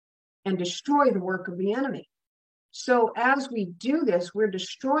and destroy the work of the enemy. So as we do this, we're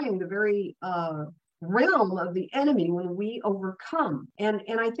destroying the very realm of the enemy when we overcome. And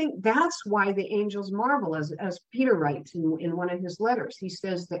I think that's why the angels marvel, as Peter writes in one of his letters. He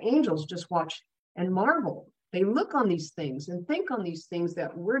says the angels just watch and marvel. They look on these things and think on these things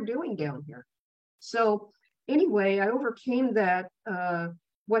that we're doing down here. So anyway, I overcame that.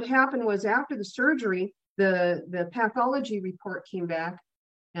 What happened was, after the surgery, the pathology report came back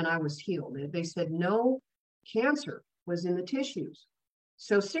and I was healed. They said no cancer was in the tissues.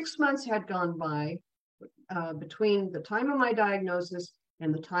 So 6 months had gone by between the time of my diagnosis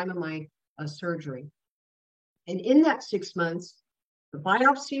and the time of my surgery. And in that 6 months, the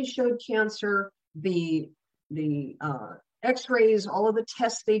biopsy showed cancer, the x-rays, all of the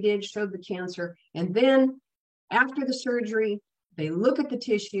tests they did showed the cancer. And then after the surgery, they look at the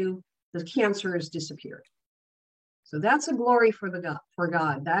tissue, the cancer has disappeared. So that's a glory for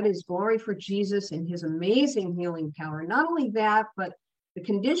God. That is glory for Jesus and His amazing healing power. Not only that, but the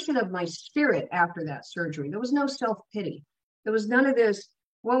condition of my spirit after that surgery. There was no self-pity. There was none of this,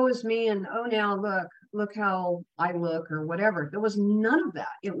 woe is me, and oh, now look how I look, or whatever. There was none of that.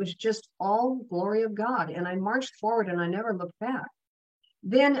 It was just all glory of God. And I marched forward and I never looked back.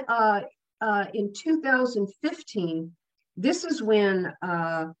 Then in 2015, this is when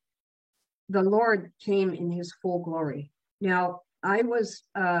the Lord came in His full glory. Now, I was,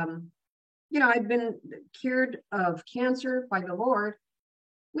 I'd been cured of cancer by the Lord.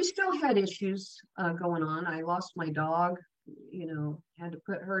 We still had issues going on. I lost my dog, had to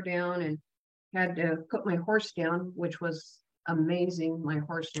put her down, and had to put my horse down, which was amazing. My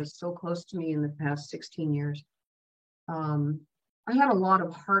horse was so close to me in the past 16 years. I had a lot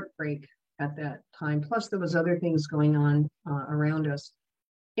of heartbreak at that time. Plus, there was other things going on around us.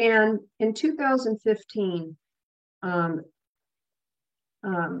 And in 2015,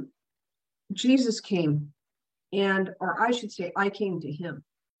 Jesus came, or I should say, I came to Him.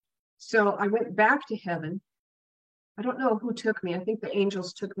 So I went back to heaven. I don't know who took me. I think the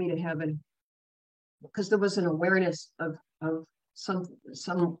angels took me to heaven, because there was an awareness of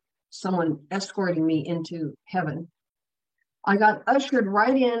someone escorting me into heaven. I got ushered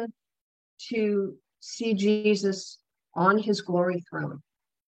right in to see Jesus on His glory throne.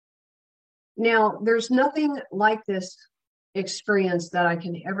 Now, there's nothing like this experience that I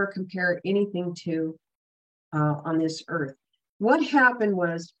can ever compare anything to on this earth. What happened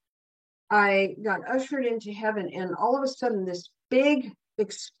was, I got ushered into heaven, and all of a sudden this big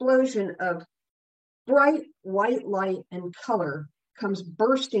explosion of bright white light and color comes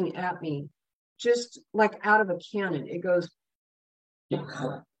bursting at me, just like out of a cannon. It goes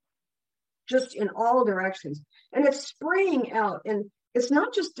just in all directions. And it's spraying out, and it's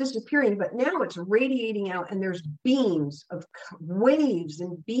not just disappearing, but now it's radiating out, and there's beams of waves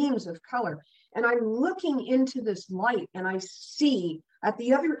and beams of color. And I'm looking into this light, and I see at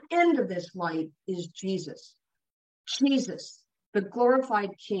the other end of this light is Jesus. Jesus, the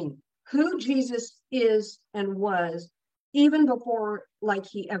glorified King, who Jesus is and was even before like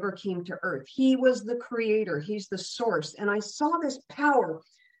he ever came to earth. He was the creator, he's the source. And I saw this power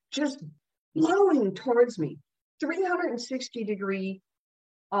just blowing towards me, 360-degree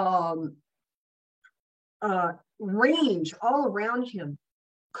range all around him.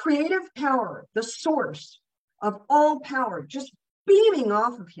 Creative power, the source of all power, just beaming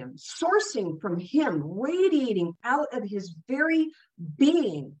off of him, sourcing from him, radiating out of his very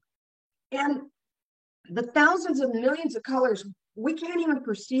being. And the thousands of millions of colors we can't even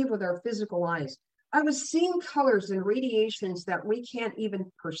perceive with our physical eyes. I was seeing colors and radiations that we can't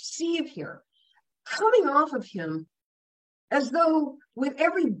even perceive here, coming off of him as though with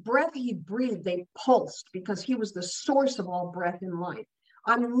every breath he breathed, they pulsed, because he was the source of all breath and life.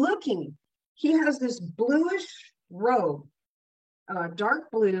 I'm looking, he has this bluish robe,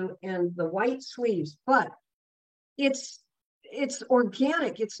 dark blue, and the white sleeves, but it's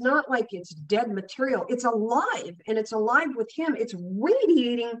organic. It's not like it's dead material. It's alive, and it's alive with him. It's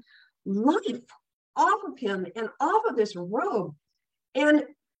radiating life off of him and off of this robe. And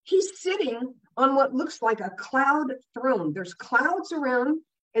he's sitting on what looks like a cloud throne. There's clouds around,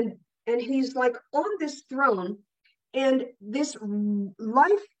 and he's like on this throne, and this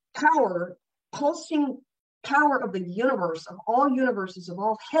life power, pulsing power of the universe, of all universes, of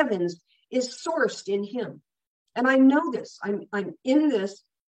all heavens, is sourced in him. And I know this. I'm in this,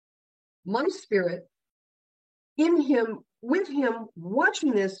 my spirit, in him, with him,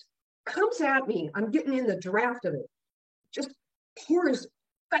 watching this, comes at me. I'm getting in the draft of it. Just pours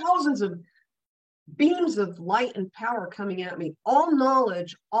thousands of beams of light and power coming at me. All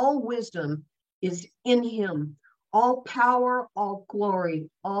knowledge, all wisdom is in him. All power, all glory,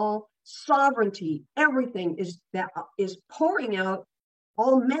 all sovereignty, everything is pouring out.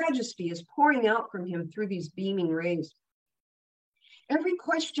 All majesty is pouring out from him through these beaming rays. Every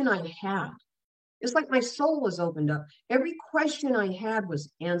question I had, it's like my soul was opened up. Every question I had was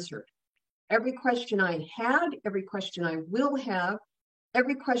answered. Every question I had, every question I will have,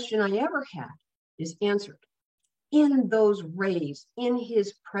 every question I ever had is answered in those rays, in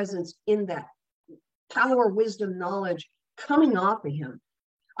his presence, in that power, wisdom, knowledge coming off of him.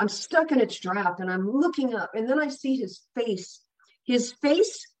 I'm stuck in its draft, and I'm looking up, and then I see his face. His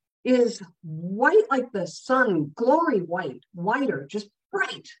face is white like the sun, glory white, whiter, just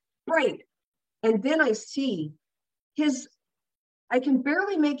bright, bright. And then I see I can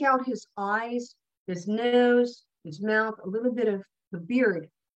barely make out his eyes, his nose, his mouth, a little bit of the beard.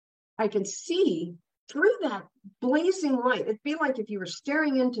 I can see through that blazing light. It'd be like if you were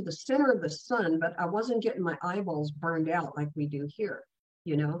staring into the center of the sun, but I wasn't getting my eyeballs burned out like we do here,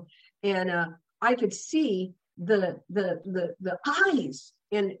 and I could see the eyes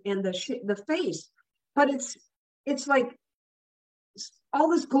and the face, but it's like all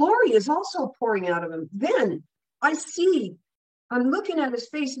this glory is also pouring out of him. Then I'm looking at his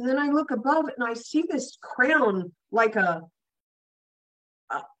face, and then I look above it, and I see this crown, like a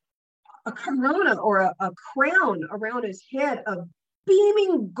corona, or a crown around his head of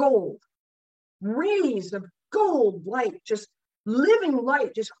beaming gold, rays of gold light, just living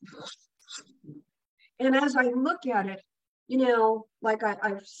light, just. And as I look at it, like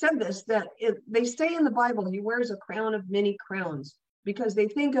I've said this, that they say in the Bible, he wears a crown of many crowns, because they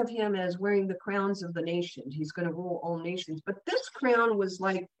think of him as wearing the crowns of the nations. He's going to rule all nations. But this crown was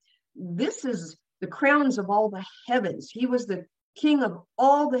like, this is the crowns of all the heavens. He was the king of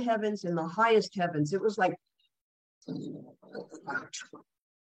all the heavens and the highest heavens. It was like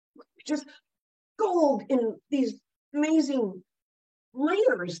just gold in these amazing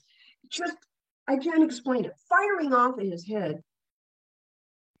layers. Just, I can't explain it, firing off in his head.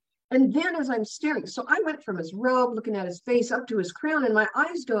 And then as I'm staring, so I went from his robe, looking at his face, up to his crown, and my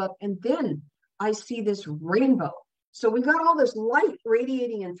eyes go up, and then I see this rainbow. So we got all this light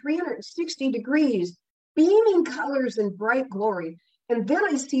radiating in 360 degrees, beaming colors and bright glory. And then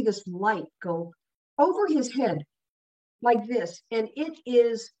I see this light go over his head like this, and it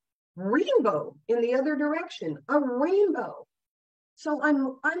is rainbow in the other direction, a rainbow. So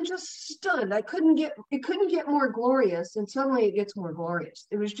I'm just stunned. It couldn't get more glorious, and suddenly it gets more glorious.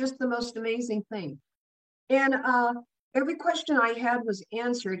 It was just the most amazing thing. And every question I had was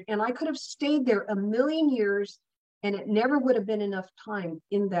answered, and I could have stayed there a million years, and it never would have been enough time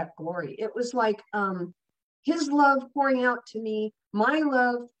in that glory. It was like his love pouring out to me, my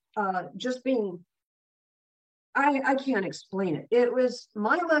love just being, I can't explain it. It was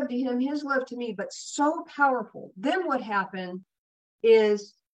my love to him, his love to me, but so powerful. Then what happened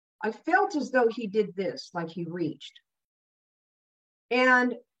is I felt as though he did this, like he reached.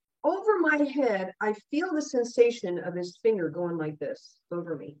 And over my head, I feel the sensation of his finger going like this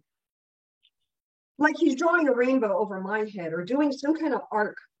over me. Like he's drawing a rainbow over my head or doing some kind of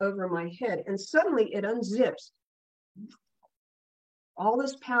arc over my head. And suddenly it unzips all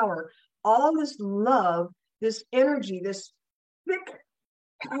this power, all this love, this energy, this thick,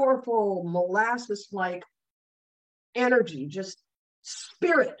 powerful, molasses-like energy, just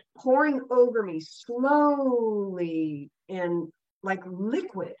spirit pouring over me slowly and like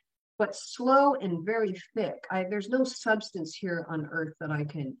liquid, but slow and very thick. There's no substance here on earth that I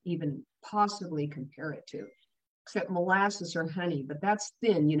can even possibly compare it to, except molasses or honey, but that's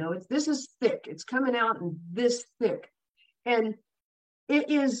thin, you know, this is thick. It's coming out and this thick. And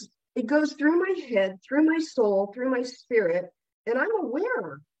it goes through my head, through my soul, through my spirit, and I'm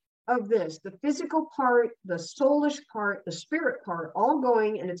aware of this, the physical part, the soulish part, the spirit part, all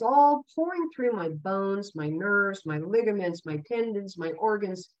going, and it's all pouring through my bones, my nerves, my ligaments, my tendons, my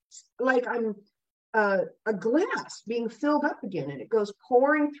organs, like I'm a glass being filled up again, and it goes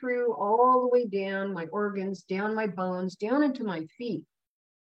pouring through all the way down my organs, down my bones, down into my feet.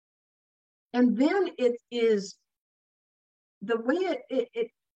 And then it is the way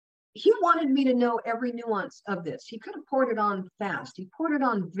he wanted me to know every nuance of this. He could have poured it on fast. He poured it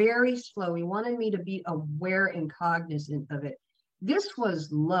on very slow. He wanted me to be aware and cognizant of it. This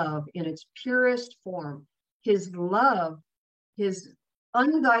was love in its purest form. His love, his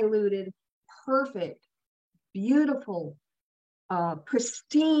undiluted, perfect, beautiful,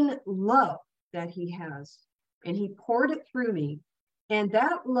 pristine love that he has. And he poured it through me. And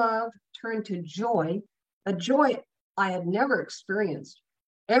that love turned to joy, a joy I had never experienced.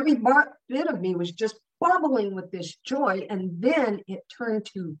 Every bit of me was just bubbling with this joy, and then it turned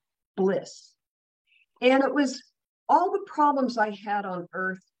to bliss. And it was all the problems I had on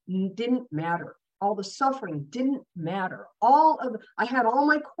earth didn't matter. All the suffering didn't matter. I had all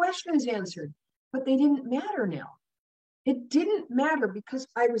my questions answered, but they didn't matter now. It didn't matter because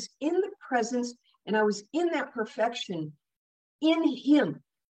I was in the presence and I was in that perfection in him.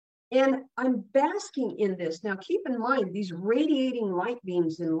 And I'm basking in this. Now, keep in mind, these radiating light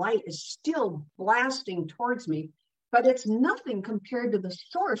beams and light is still blasting towards me, but it's nothing compared to the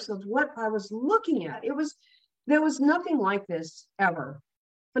source of what I was looking at. There was nothing like this ever.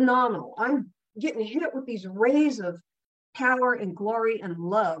 Phenomenal. I'm getting hit with these rays of power and glory and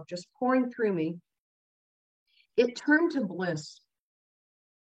love just pouring through me. It turned to bliss.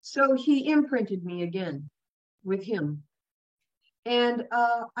 So he imprinted me again with him. And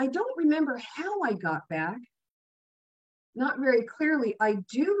I don't remember how I got back, not very clearly. I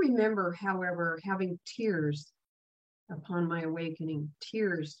do remember, however, having tears upon my awakening,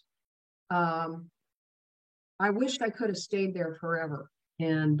 tears. I wished I could have stayed there forever.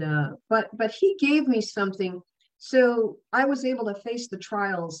 And but he gave me something, so I was able to face the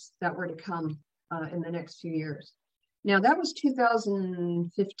trials that were to come in the next few years. Now that was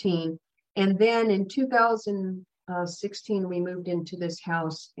 2015, and then in 2016 we moved into this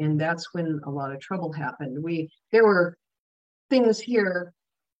house, and that's when a lot of trouble happened. There were things here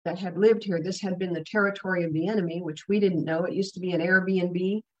that had lived here. This had been the territory of the enemy, which we didn't know. It used to be an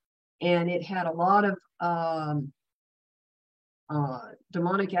Airbnb, and it had a lot of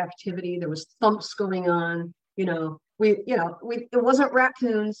demonic activity. There was thumps going on. It wasn't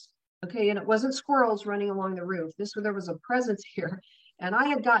raccoons, okay, and it wasn't squirrels running along the roof. There was a presence here, and I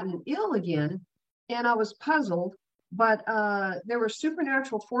had gotten ill again, and I was puzzled. But there were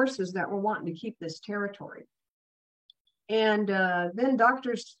supernatural forces that were wanting to keep this territory. And then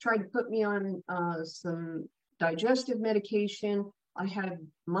doctors tried to put me on some digestive medication. I had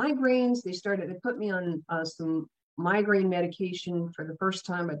migraines. They started to put me on some migraine medication for the first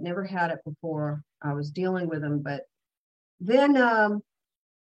time. I'd never had it before. I was dealing with them. But then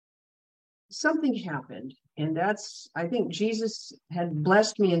something happened. And I think Jesus had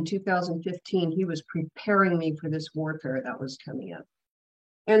blessed me in 2015. He was preparing me for this warfare that was coming up.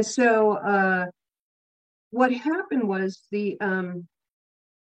 And so what happened was the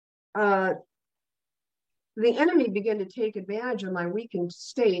enemy began to take advantage of my weakened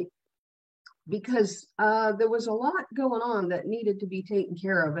state, because there was a lot going on that needed to be taken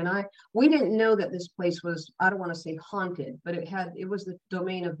care of. And we didn't know that this place was, I don't want to say haunted, but it was the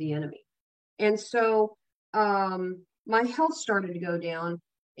domain of the enemy. And so my health started to go down,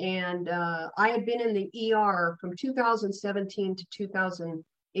 and I had been in the ER from 2017 to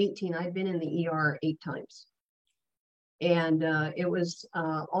 2018. I'd been in the ER 8 times. And it was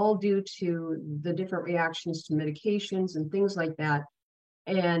all due to the different reactions to medications and things like that.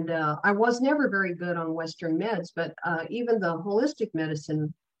 And I was never very good on Western meds, but even the holistic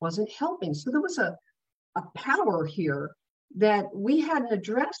medicine wasn't helping. So there was a power here that we hadn't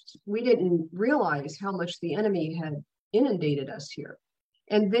addressed. We didn't realize how much the enemy had inundated us here.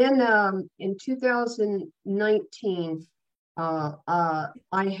 And then in 2019,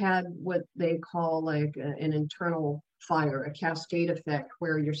 I had what they call like an internal fire, a cascade effect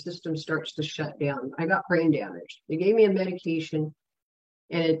where your system starts to shut down. I got brain damage. They gave me a medication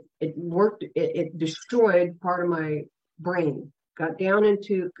and it worked. It destroyed part of my brain. Got down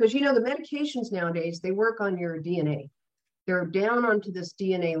into, because you know, the medications nowadays, they work on your DNA. They're down onto this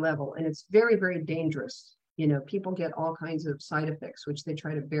DNA level, and it's very, very dangerous. You know, people get all kinds of side effects, which they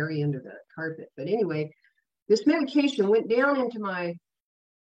try to bury under the carpet. But anyway, this medication went down into my,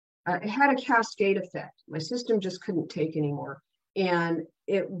 it had a cascade effect. My system just couldn't take anymore. And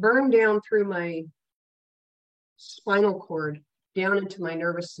it burned down through my spinal cord, down into my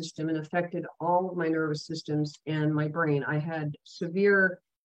nervous system, and affected all of my nervous systems and my brain. I had severe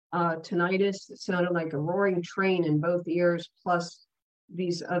tinnitus. It sounded like a roaring train in both ears, plus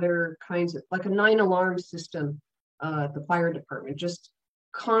these other kinds of, like a 9 alarm system at the fire department, just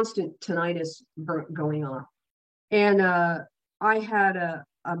constant tinnitus going on. And I had a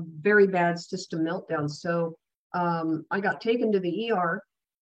very bad system meltdown. So I got taken to the ER.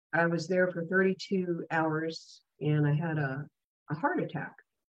 I was there for 32 hours and I had a heart attack.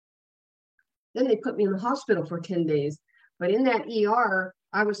 Then they put me in the hospital for 10 days. But in that ER,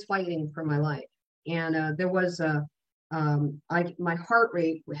 I was fighting for my life. And there was my heart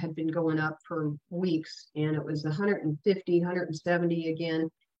rate had been going up for weeks, and it was 150, 170 again.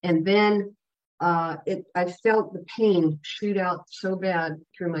 And then I felt the pain shoot out so bad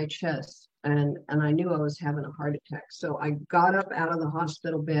through my chest, and I knew I was having a heart attack. So I got up out of the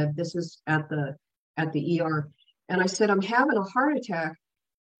hospital bed. This is at the ER, and I said, I'm having a heart attack.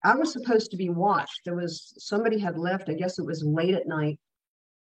 I was supposed to be watched. There was somebody had left. I guess it was late at night,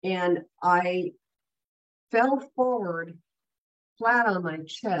 and I fell forward flat on my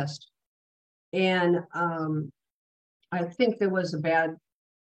chest, and I think there was a bad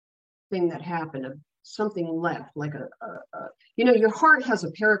thing that happened. Something left, like you know, your heart has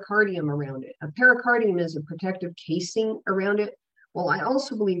a pericardium around it. A pericardium is a protective casing around it. Well, I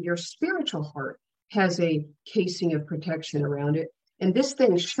also believe your spiritual heart has a casing of protection around it. And this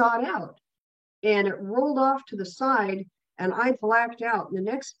thing shot out and it rolled off to the side, and I blacked out. The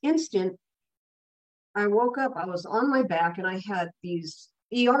next instant, I woke up, I was on my back, and I had these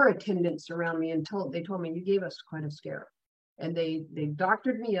ER attendants around me, and they told me, you gave us quite a scare. And they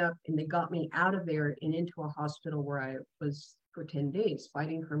doctored me up and they got me out of there and into a hospital where I was for 10 days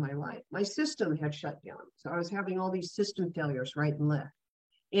fighting for my life. My system had shut down. So I was having all these system failures right and left.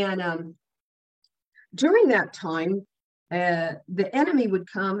 And during that time, the enemy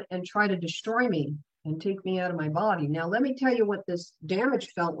would come and try to destroy me and take me out of my body. Now, let me tell you what this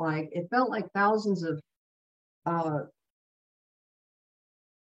damage felt like. It felt like thousands of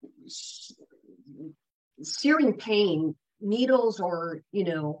searing pain, needles, or, you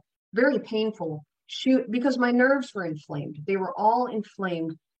know, very painful shoot, because my nerves were inflamed. They were all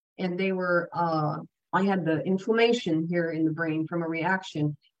inflamed, and they were, I had the inflammation here in the brain from a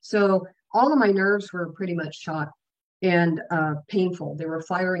reaction. So all of my nerves were pretty much shot and painful. They were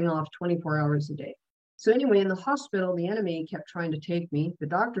firing off 24 hours a day. So anyway, in the hospital, the enemy kept trying to take me. The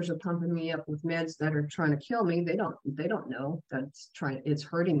doctors are pumping me up with meds that are trying to kill me. They don't know it's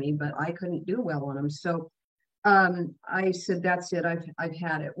hurting me, but I couldn't do well on them. So I said, that's it. I've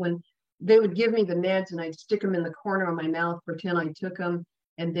had it. When they would give me the meds and I'd stick them in the corner of my mouth, pretend I took them,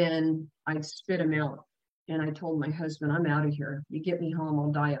 and then I'd spit them out. And I told my husband, I'm out of here. You get me home,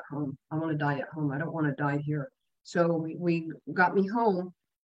 I'll die at home. I want to die at home. I don't want to die here. So we got me home,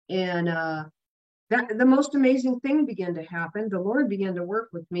 and that the most amazing thing began to happen. The Lord began to work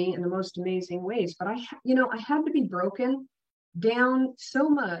with me in the most amazing ways. But I had to be broken down so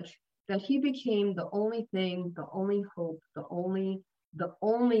much that He became the only thing, the only hope, the only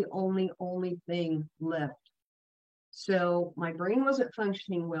thing left. So my brain wasn't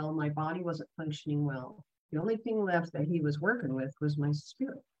functioning well. My body wasn't functioning well. The only thing left that He was working with was my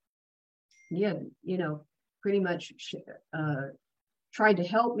spirit. He had, pretty much tried to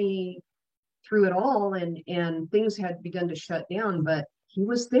help me through it all, and things had begun to shut down, but He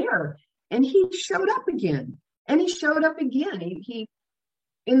was there, and He showed up again, and He showed up again. He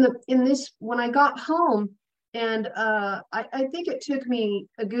when I got home, and I think it took me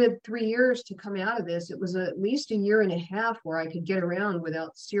a good 3 years to come out of this. It was at least a year and a half where I could get around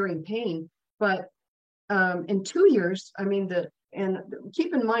without searing pain. But in 2 years, and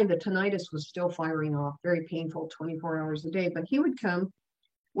keep in mind the tinnitus was still firing off, very painful, 24 hours a day. But he would come.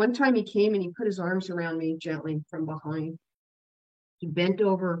 One time he came and he put his arms around me gently from behind. He bent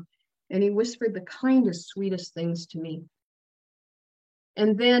over and he whispered the kindest, sweetest things to me.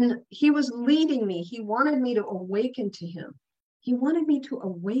 And then he was leading me. He wanted me to awaken to him. He wanted me to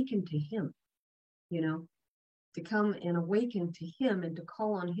awaken to him, to come and awaken to him and to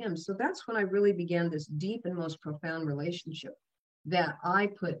call on him. So that's when I really began this deep and most profound relationship, that I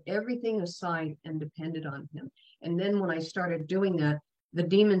put everything aside and depended on him. And then when I started doing that, the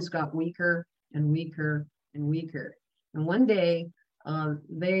demons got weaker and weaker and weaker. And one day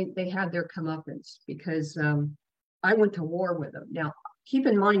they had their comeuppance because I went to war with them. Now, keep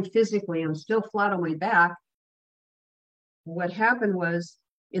in mind, physically, I'm still flat on my back. What happened was,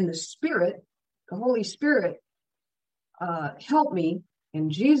 in the spirit, the Holy Spirit helped me, and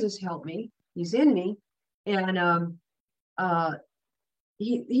Jesus helped me. He's in me. And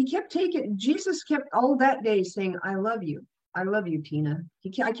he kept Jesus kept all that day saying, I love you. I love you, Tina.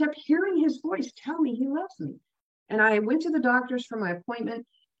 I kept hearing his voice tell me he loves me. And I went to the doctors for my appointment.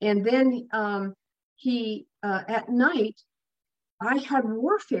 And then at night, I had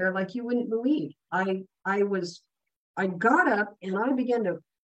warfare like you wouldn't believe. I got up and I began to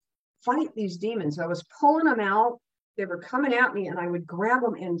fight these demons. I was pulling them out. They were coming at me and I would grab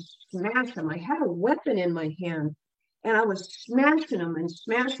them and smash them. I had a weapon in my hand and I was smashing them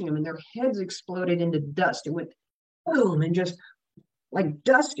and their heads exploded into dust. It went boom and just like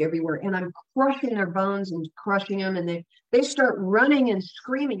dust everywhere. And I'm crushing their bones and crushing them. And they start running and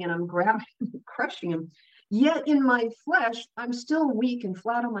screaming and I'm grabbing and crushing them. Yet in my flesh, I'm still weak and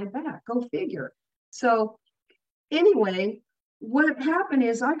flat on my back. Go figure. So anyway, what happened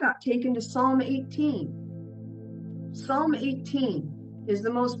is I got taken to Psalm 18. Psalm 18 is the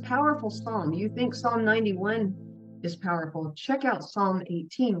most powerful psalm. You think Psalm 91 is powerful. Check out Psalm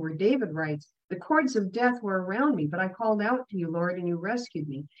 18, where David writes, the cords of death were around me, but I called out to you, Lord, and you rescued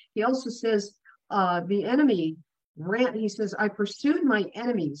me. He also says, the enemy ran. He says, I pursued my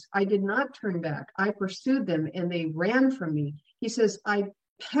enemies. I did not turn back. I pursued them and they ran from me. He says, I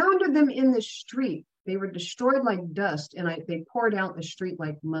pounded them in the street. They were destroyed like dust and they poured out in the street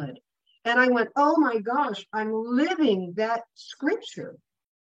like mud. And I went, oh my gosh, I'm living that scripture.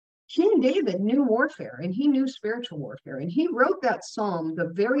 King David knew warfare and he knew spiritual warfare. And he wrote that psalm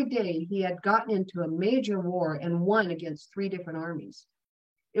the very day he had gotten into a major war and won against 3 different armies.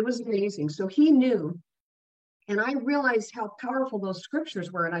 It was amazing. So he knew. And I realized how powerful those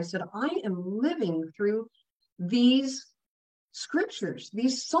scriptures were. And I said, I am living through these scriptures,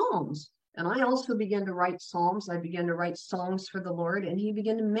 these psalms. And I also began to write psalms. I began to write songs for the Lord, and he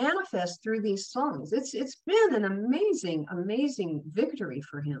began to manifest through these songs. It's been an amazing, amazing victory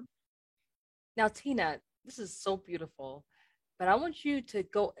for him. Now, Tina, this is so beautiful, but I want you to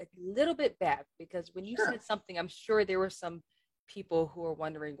go a little bit back, because when you said something, I'm sure there were some people who are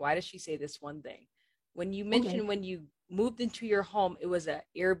wondering, why does she say this one thing? When you mentioned when you moved into your home, it was an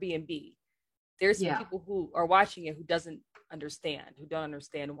Airbnb. There's some people who are watching it who don't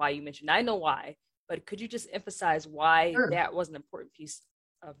understand why you mentioned. I know why, but could you just emphasize why that was an important piece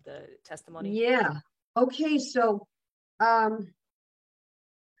of the testimony? Yeah. Okay. So, the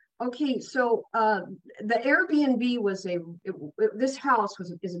Airbnb was this house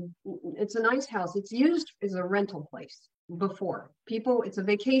it's a nice house. It's used as a rental place before. It's a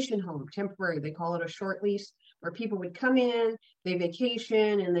vacation home, temporary. They call it a short lease, where people would come in, they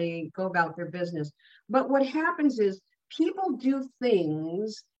vacation, and they go about their business. But what happens is people do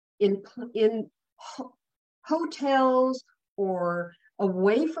things in hotels or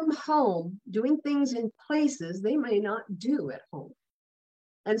away from home, doing things in places they may not do at home.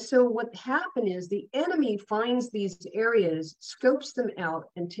 And so what happened is the enemy finds these areas, scopes them out,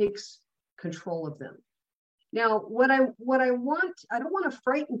 and takes control of them. Now, what I want, I don't want to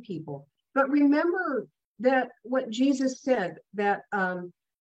frighten people, but remember that what Jesus said, that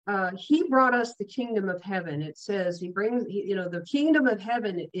he brought us the kingdom of heaven. It says the kingdom of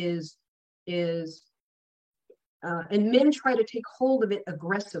heaven is and men try to take hold of it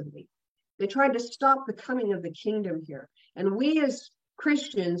aggressively. They tried to stop the coming of the kingdom here. And we as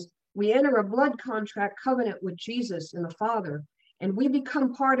Christians, we enter a blood contract covenant with Jesus and the Father, and we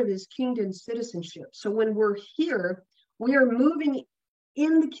become part of his kingdom citizenship. So when we're here, we are moving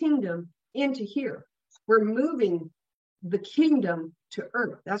in the kingdom into here. We're moving the kingdom to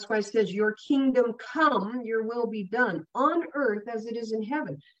earth. That's why it says, your kingdom come, your will be done on earth as it is in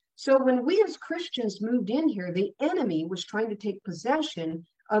heaven. So when we as Christians moved in here, the enemy was trying to take possession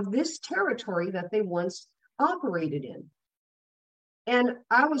of this territory that they once operated in. And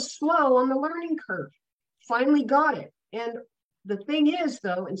I was slow on the learning curve. finally got it. And the thing is,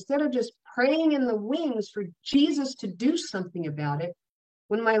 though, instead of just praying in the wings for Jesus to do something about it,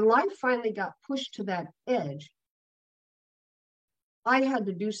 when my life finally got pushed to that edge, I had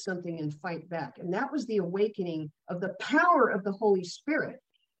to do something and fight back. And that was the awakening of the power of the Holy Spirit.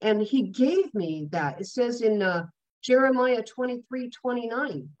 And he gave me that. It says in Jeremiah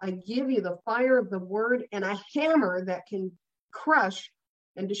 23:29, I give you the fire of the word and a hammer that can crush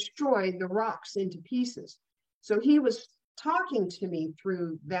and destroy the rocks into pieces. So he was talking to me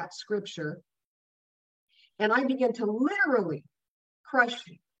through that scripture. And I began to literally crush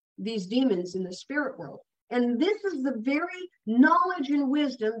these demons in the spirit world. And this is the very knowledge and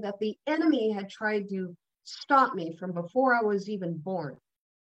wisdom that the enemy had tried to stop me from before I was even born.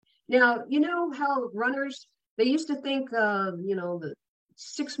 Now, you know how runners, they used to think, the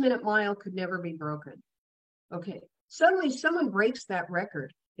 6-minute mile could never be broken. Okay, suddenly someone breaks that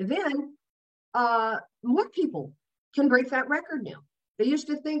record. And then more people can break that record now. They used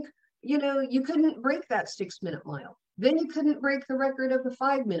to think, you couldn't break that 6-minute mile. Then you couldn't break the record of the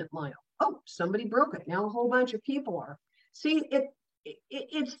 5-minute mile. Oh, somebody broke it. Now a whole bunch of people are. See,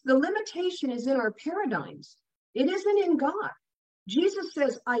 it's the limitation is in our paradigms. It isn't in God. Jesus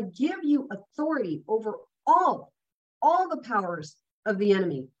says, I give you authority over all the powers of the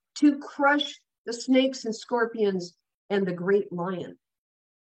enemy to crush the snakes and scorpions and the great lion.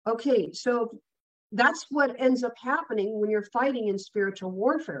 Okay, so that's what ends up happening when you're fighting in spiritual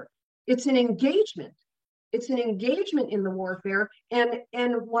warfare. It's an engagement. It's an engagement in the warfare. And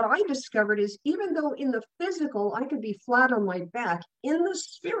what I discovered is even though in the physical, I could be flat on my back, in the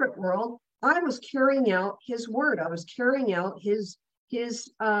spirit world, I was carrying out his word. I was carrying out his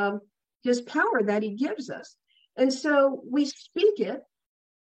power that he gives us. And so we speak it.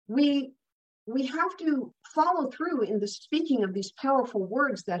 We have to follow through in the speaking of these powerful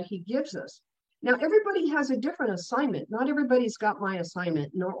words that he gives us. Now, everybody has a different assignment. Not everybody's got my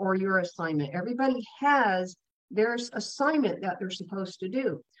assignment or your assignment. Everybody has their assignment that they're supposed to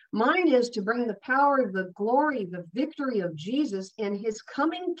do. Mine is to bring the power, the glory, the victory of Jesus and his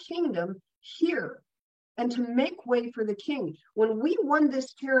coming kingdom here and to make way for the king. When we won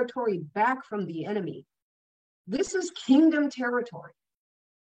this territory back from the enemy, this is kingdom territory.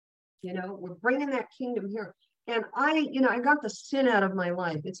 We're bringing that kingdom here. And I got the sin out of my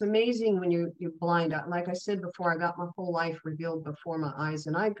life. It's amazing when you're blind. Like I said before, I got my whole life revealed before my eyes,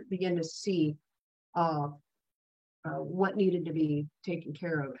 and I began to see what needed to be taken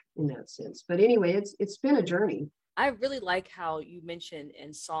care of in that sense. But anyway, it's been a journey. I really like how you mentioned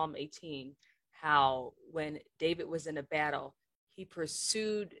in Psalm 18 how when David was in a battle, he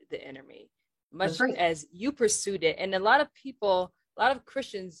pursued the enemy, much right. as you pursued it. And a lot of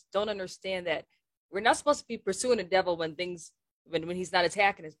Christians don't understand that we're not supposed to be pursuing the devil when he's not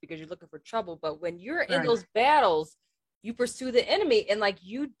attacking us because you're looking for trouble. But when you're in those battles, you pursue the enemy. And like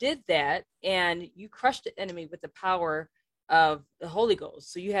you did that and you crushed the enemy with the power of the Holy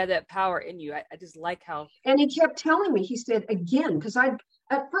Ghost. So you had that power in you. I just like how. And he kept telling me, he said, again, because at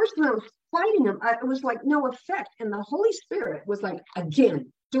first when I was fighting him, it was like no effect. And the Holy Spirit was like,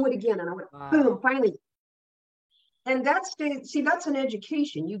 again, do it again. And I went, boom, finally. And that's an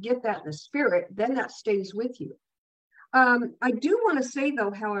education. You get that in the spirit, then that stays with you. I do want to say,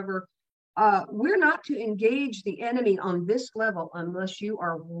 though, however, we're not to engage the enemy on this level unless you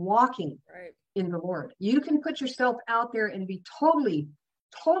are walking in the Lord. You can put yourself out there and be totally,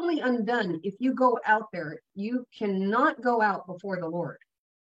 totally undone. If you go out there, you cannot go out before the Lord.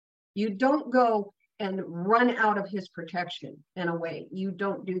 You don't go and run out of his protection in a way. You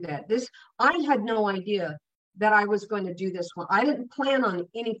don't do that. I had no idea that I was going to do this one. I didn't plan on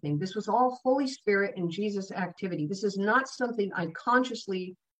anything. This was all Holy Spirit and Jesus activity. This is not something I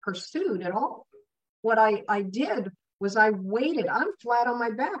consciously pursued at all. What I did was I waited. I'm flat on my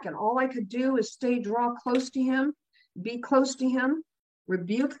back, and all I could do is draw close to him, be close to him,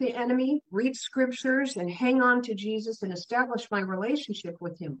 rebuke the enemy, read scriptures, and hang on to Jesus and establish my relationship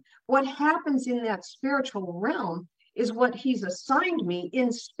with him. What happens in that spiritual realm is what he's assigned me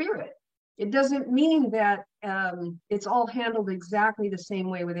in spirit. It doesn't mean that it's all handled exactly the same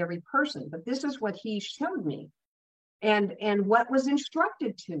way with every person, but this is what he showed me and what was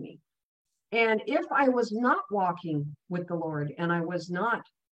instructed to me. And if I was not walking with the Lord and I was not,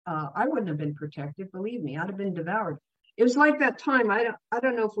 I wouldn't have been protected. Believe me, I'd have been devoured. It was like that time. I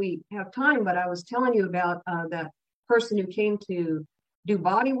don't know if we have time, but I was telling you about that person who came to do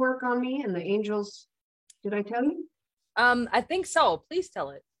body work on me and the angels. Did I tell you? I think so. Please tell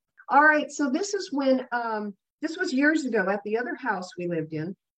it. All right. So this is when, this was years ago at the other house we lived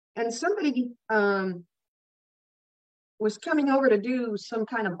in, and somebody was coming over to do some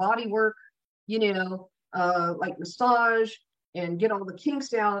kind of body work, like massage and get all the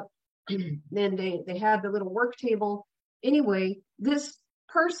kinks out. Then they had the little work table. Anyway, this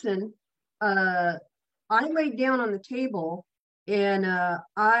person, I laid down on the table and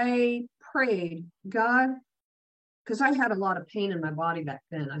I prayed, God, because I had a lot of pain in my body back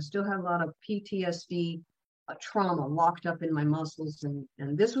then. I still had a lot of PTSD, trauma locked up in my muscles.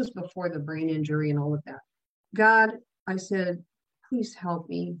 And this was before the brain injury and all of that. God, I said, please help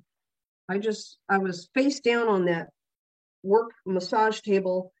me. I was face down on that work massage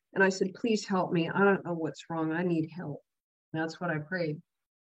table. And I said, please help me. I don't know what's wrong. I need help. That's what I prayed.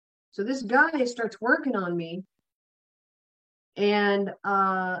 So this guy starts working on me. And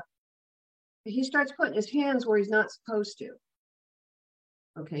he starts putting his hands where he's not supposed to.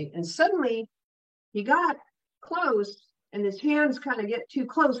 Okay. And suddenly he got close and his hands kind of get too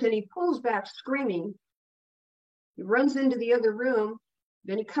close and he pulls back screaming. He runs into the other room.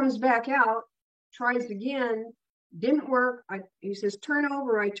 Then he comes back out, tries again, didn't work. He says, turn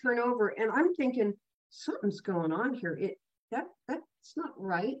over. I turn over. And I'm thinking, something's going on here. That's not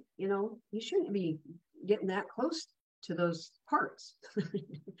right. You know, you shouldn't be getting that close to those parts.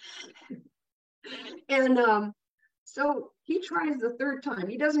 And so he tries the third time.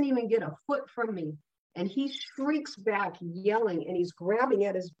 He doesn't even get a foot from me. And he shrieks back, yelling, and he's grabbing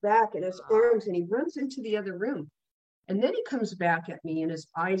at his back and his arms, and he runs into the other room. And then he comes back at me, and his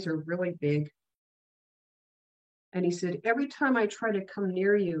eyes are really big. And he said, every time I try to come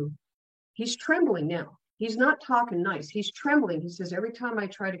near you, he's trembling now. He's not talking nice. He's trembling. He says, every time I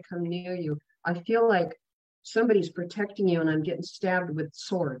try to come near you, I feel like somebody's protecting you and I'm getting stabbed with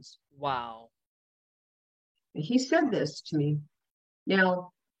swords. Wow. And he said this to me.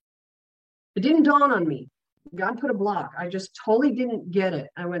 Now, it didn't dawn on me. God put a block. I just totally didn't get it.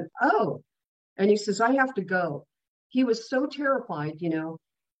 I went, oh. And he says, I have to go. He was so terrified, you know.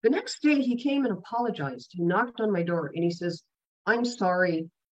 The next day he came and apologized. He knocked on my door and he says, I'm sorry.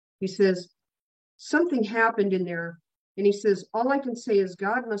 He says, something happened in there. And he says, all I can say is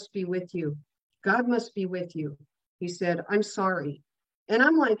God must be with you. God must be with you. He said, I'm sorry. And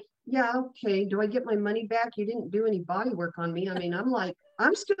I'm like, yeah, okay. Do I get my money back? You didn't do any body work on me. I mean, I'm like,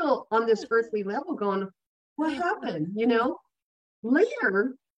 I'm still on this earthly level going, what happened? You know,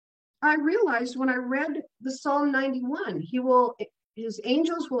 later I realized when I read the Psalm 91, his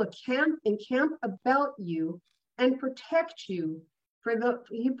angels will encamp about you and protect you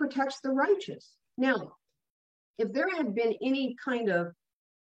he protects the righteous. Now, if there had been any kind of,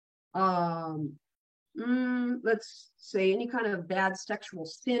 let's say any kind of bad sexual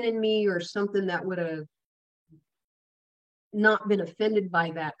sin in me or something that would have not been offended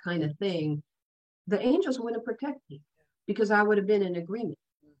by that kind of thing, the angels wouldn't protect me because I would have been in agreement.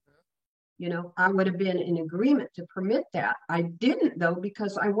 You know, I would have been in agreement to permit that. I didn't, though,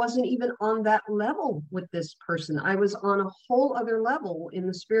 because I wasn't even on that level with this person. I was on a whole other level in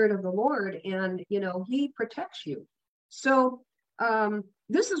the spirit of the Lord, and, you know, he protects you. So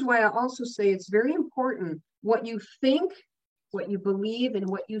this is why I also say it's very important what you think, what you believe, and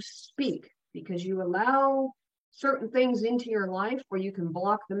what you speak, because you allow certain things into your life where you can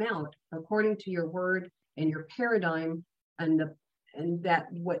block them out according to your word and your paradigm and that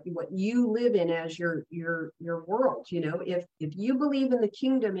what you live in as your world. You know, if you believe in the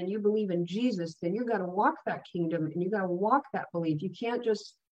kingdom and you believe in Jesus, then you got to walk that kingdom and you got to walk that belief. You can't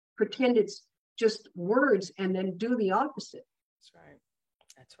just pretend it's just words and then do the opposite. That's right.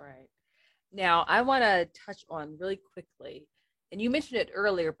 That's right. Now, I want to touch on really quickly, and you mentioned it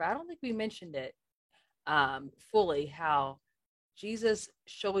earlier, but I don't think we mentioned it fully, how Jesus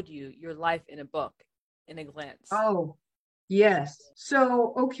showed you your life in a book, in a glance. Oh, yes.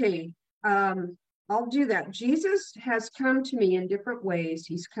 So, okay, I'll do that. Jesus has come to me in different ways.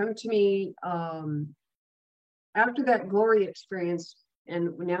 He's come to me after that glory experience.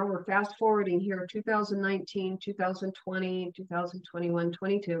 And now we're fast forwarding here, 2019, 2020, 2021,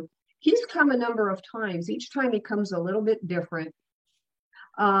 22. He's come a number of times. Each time he comes a little bit different.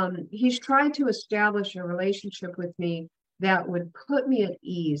 He's tried to establish a relationship with me that would put me at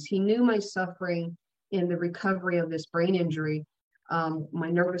ease. He knew my suffering in the recovery of this brain injury,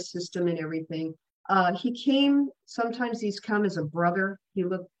 my nervous system and everything. Sometimes he's come as a brother. He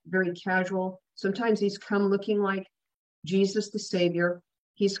looked very casual. Sometimes he's come looking like Jesus, the Savior.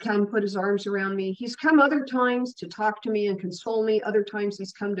 He's come, put his arms around me. He's come other times to talk to me and console me. Other times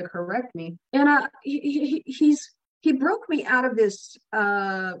he's come to correct me. And he broke me out of this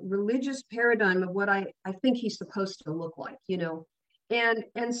religious paradigm of what I think he's supposed to look like, you know.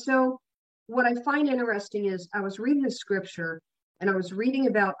 And so what I find interesting is I was reading the scripture and I was reading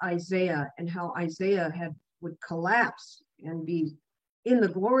about Isaiah and how Isaiah would collapse and be in the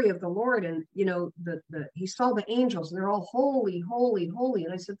glory of the Lord, and he saw the angels, and they're all holy, holy, holy.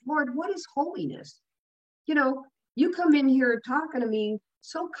 And I said, Lord, what is holiness? You come in here talking to me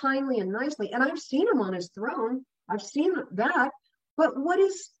so kindly and nicely, and I've seen him on his throne. I've seen that, but what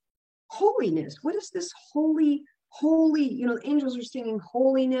is holiness? What is this holy, holy? The angels are singing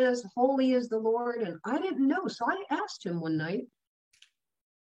holiness, holy is the Lord, and I didn't know. So I asked him one night,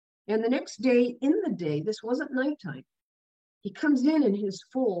 and the next day, this wasn't nighttime, he comes in his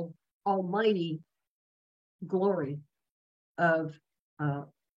full almighty glory of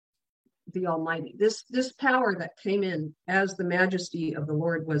the Almighty. This power that came in as the majesty of the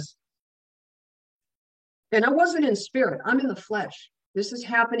Lord was, and I wasn't in spirit, I'm in the flesh. This is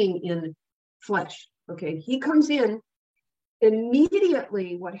happening in flesh. Okay, he comes in.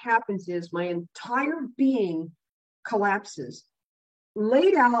 Immediately what happens is my entire being collapses,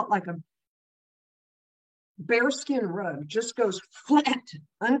 laid out like a bearskin rug, just goes flat,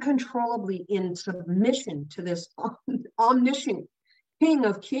 uncontrollably in submission to this omniscient King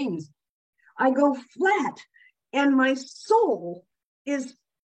of Kings. I go flat, and my soul is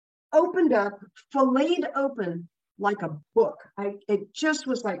opened up, filleted open like a book. It just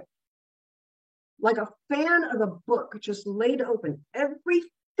was like a fan of a book, just laid open.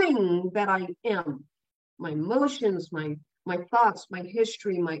 Everything that I am, my emotions, my thoughts, my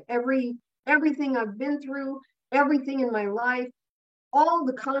history, everything I've been through, everything in my life, all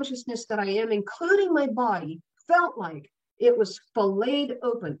the consciousness that I am, including my body, felt like it was filleted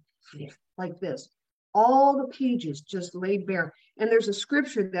open like this. All the pages just laid bare. And there's a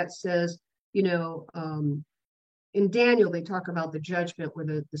scripture that says, in Daniel, they talk about the judgment where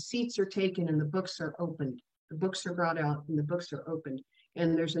the seats are taken and the books are opened. The books are brought out and the books are opened.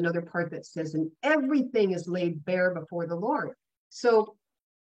 And there's another part that says, and everything is laid bare before the Lord. So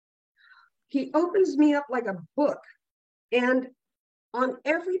he opens me up like a book. And on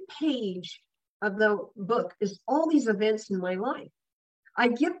every page of the book is all these events in my life. I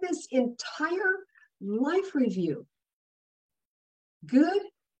get this entire life review. Good,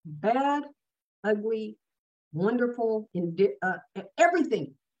 bad, ugly, wonderful,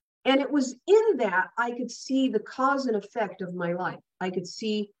 everything. And it was in that I could see the cause and effect of my life. I could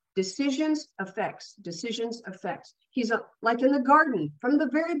see decisions, effects. He's like in the garden from the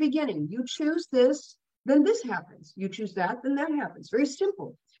very beginning. You choose this, then this happens. You choose that, then that happens. Very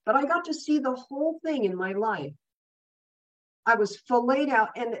simple. But I got to see the whole thing in my life. I was filleted out,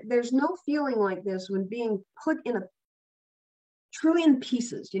 and there's no feeling like this when being put in a trillion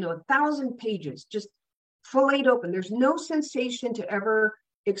pieces, 1,000 pages, just filleted open. There's no sensation to ever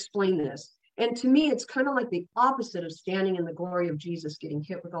explain this. And to me, it's kind of like the opposite of standing in the glory of Jesus, getting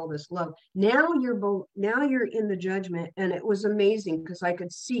hit with all this love. Now you're in the judgment, and it was amazing because I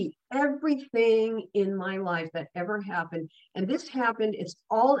could see everything in my life that ever happened. And this happened, it's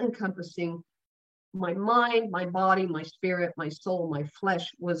all encompassing. My mind, my body, my spirit, my soul, my flesh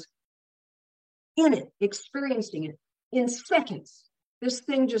was in it, experiencing it in seconds. This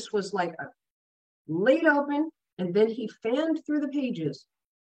thing just was like laid open, and then he fanned through the pages.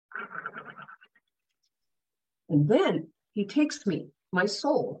 And then he takes me, my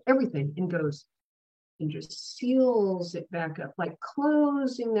soul, everything, and goes and just seals it back up, like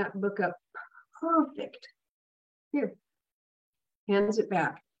closing that book up. Perfect. Here, hands it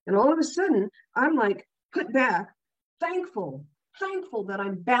back. And all of a sudden, I'm like put back, thankful that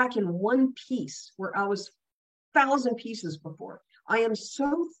I'm back in one piece where I was 1,000 pieces before. I am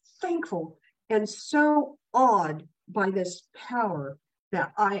so thankful and so awed by this power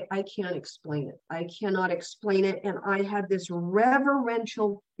that I can't explain it. I cannot explain it. And I had this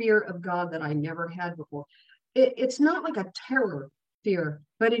reverential fear of God that I never had before. It's not like a terror fear,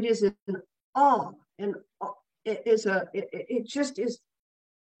 but it is an awe. And it just is.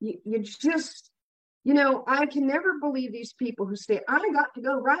 I can never believe these people who say, I got to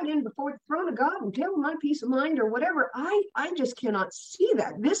go right in before the throne of God and tell them my peace of mind or whatever. I just cannot see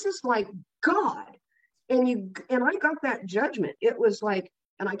that. This is like God. And I got that judgment. It was like,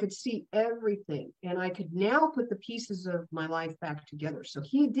 and I could see everything. And I could now put the pieces of my life back together. So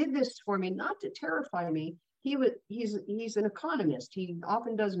he did this for me, not to terrify me. He's an economist. He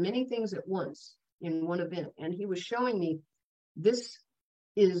often does many things at once in one event. And he was showing me, this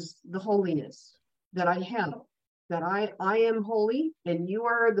is the holiness that I have, that I am holy and you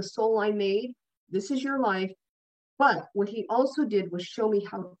are the soul I made. This is your life. But what he also did was show me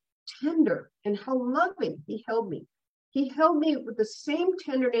how tender and how loving he held me. He held me with the same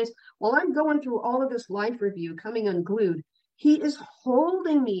tenderness while I'm going through all of this life review, coming unglued. He is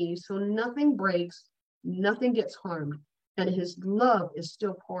holding me so nothing breaks, nothing gets harmed, and his love is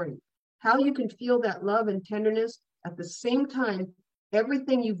still pouring. How you can feel that love and tenderness at the same time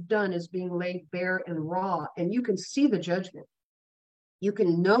Everything you've done is being laid bare and raw, and you can see the judgment. You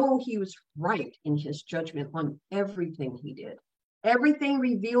can know he was right in his judgment on everything he did. Everything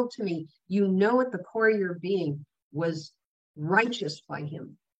revealed to me, you know, at the core of your being was righteous by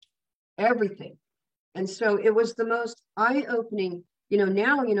him. Everything. And so it was the most eye-opening,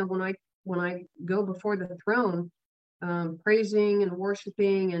 now, when I go before the throne, praising and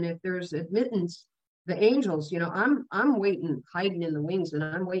worshiping, and if there's admittance, the angels, I'm waiting, hiding in the wings, and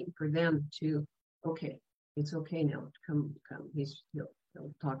I'm waiting for them to, okay, it's okay now. Come.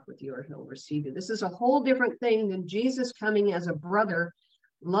 He'll talk with you, or he'll receive you. This is a whole different thing than Jesus coming as a brother,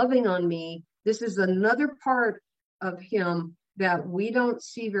 loving on me. This is another part of him that we don't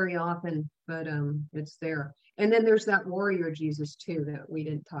see very often, but it's there. And then there's that warrior Jesus too that we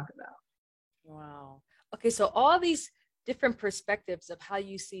didn't talk about. Wow. Okay, so all these different perspectives of how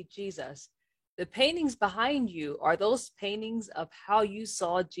you see Jesus. The paintings behind you, are those paintings of how you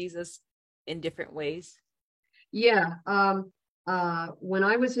saw Jesus in different ways? Yeah. When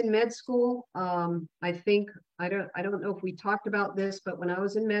I was in med school, I think I don't know if we talked about this, but when I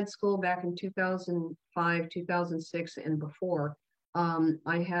was in med school back in 2005, 2006, and before,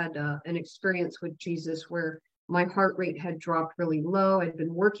 I had an experience with Jesus where my heart rate had dropped really low. I'd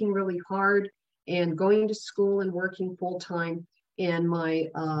been working really hard and going to school and working full time, and my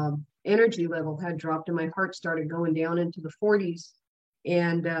energy level had dropped, and my heart started going down into the 40s.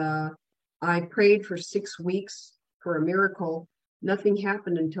 And I prayed for 6 weeks for a miracle. Nothing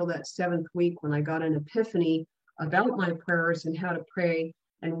happened until that 7th week, when I got an epiphany about my prayers and how to pray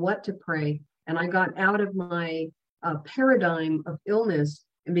and what to pray. And I got out of my paradigm of illness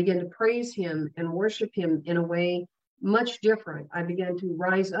and began to praise him and worship him in a way much different. I began to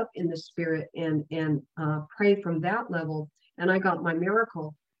rise up in the spirit and pray from that level. And I got my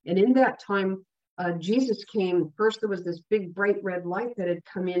miracle. And in that time, Jesus came. First, there was this big bright red light that had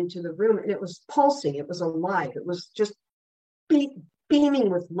come into the room, and it was pulsing. It was alive. It was just beaming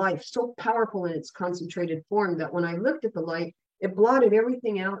with life, so powerful in its concentrated form that when I looked at the light, it blotted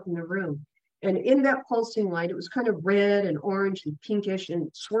everything out in the room. And in that pulsing light, it was kind of red and orange and pinkish and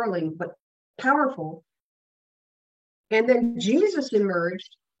swirling, but powerful. And then Jesus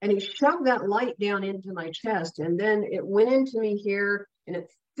emerged, and he shoved that light down into my chest. And then it went into me here, and it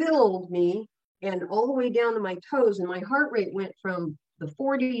filled me and all the way down to my toes. And my heart rate went from the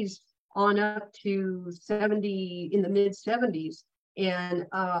 40s on up to 70, in the mid 70s. And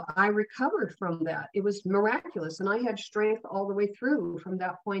I recovered from that. It was miraculous. And I had strength all the way through from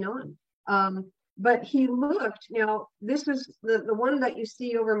that point on. But he looked, now this is the one that you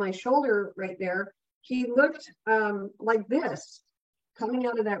see over my shoulder right there. He looked like this, coming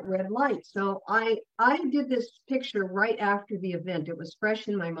out of that red light. So I did this picture right after the event. It was fresh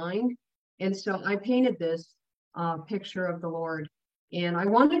in my mind. And so I painted this picture of the Lord. And I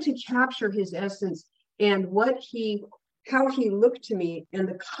wanted to capture his essence and how he looked to me, and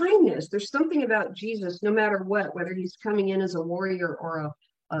the kindness. There's something about Jesus, no matter what, whether he's coming in as a warrior or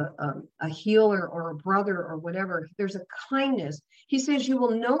a healer or a brother or whatever, there's a kindness. He says, you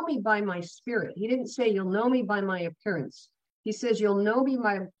will know me by my spirit. He didn't say you'll know me by my appearance. He says, you'll know me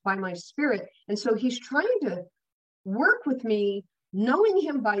by my spirit. And so he's trying to work with me, knowing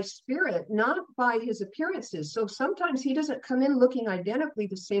him by spirit, not by his appearances. So sometimes he doesn't come in looking identically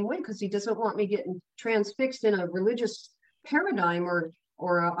the same way, because he doesn't want me getting transfixed in a religious paradigm or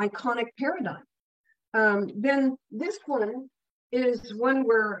an iconic paradigm. Then this one is one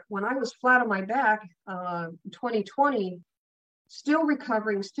where, when I was flat on my back, 2020, still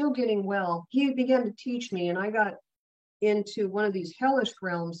recovering, still getting well, he began to teach me, and I got into one of these hellish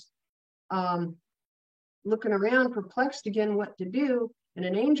realms, looking around, perplexed again what to do. And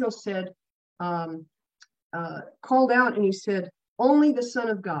an angel said, called out, and he said, only the Son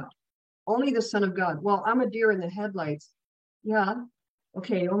of God, only the Son of God. Well, I'm a deer in the headlights. Yeah,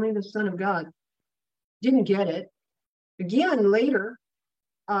 okay, only the Son of God. Didn't get it. Again later,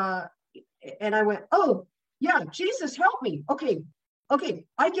 and I went, oh, yeah, Jesus, help me. Okay,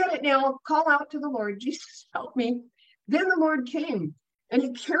 I get it now. Call out to the Lord, Jesus, help me. Then the Lord came, and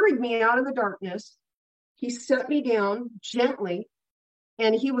he carried me out of the darkness. He set me down gently,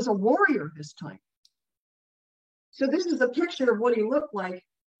 and he was a warrior this time. So this is a picture of what he looked like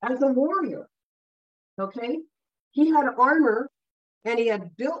as a warrior. Okay, he had armor, and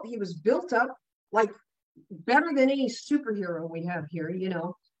he was built up like better than any superhero we have here,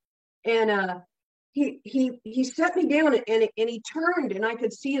 And he set me down, and he turned, and I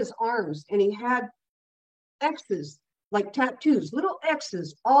could see his arms, and he had X's, like tattoos, little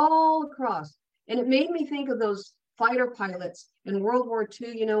X's all across. And it made me think of those fighter pilots in World War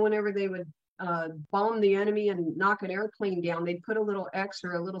II, whenever they would bomb the enemy and knock an airplane down, they'd put a little X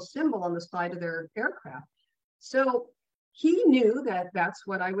or a little symbol on the side of their aircraft. So he knew that that's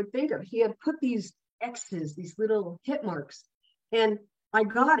what I would think of. He had put these X's, these little hit marks, and I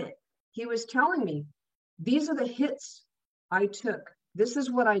got it. He was telling me, these are the hits I took. This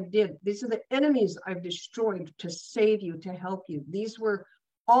is what I did. These are the enemies I've destroyed to save you, to help you. These were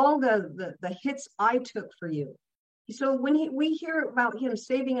all the hits I took for you. So when we hear about him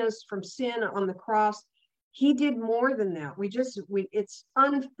saving us from sin on the cross, he did more than that. It's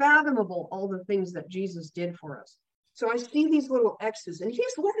unfathomable, all the things that Jesus did for us. So I see these little X's, and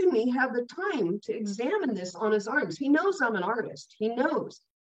he's letting me have the time to examine this on his arms. He knows I'm an artist. He knows.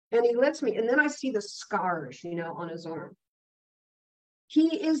 And he lets me, and then I see the scars, on his arm.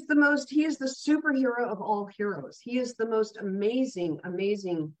 He is the superhero of all heroes. He is the most amazing,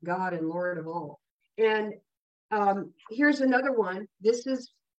 amazing God and Lord of all. And here's another one. This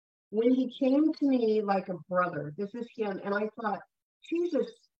is when he came to me like a brother. This is him. And I thought,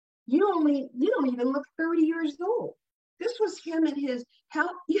 Jesus, you don't even look 30 years old. This was him and he's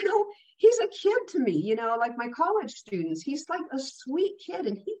a kid to me, like my college students. He's like a sweet kid.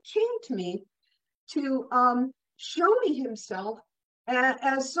 And he came to me to show me himself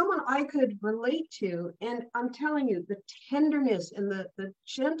as someone I could relate to. And I'm telling you, the tenderness and the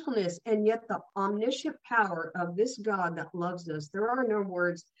gentleness, and yet the omniscient power of this God that loves us, there are no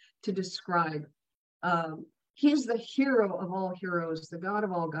words to describe. He's the hero of all heroes, the God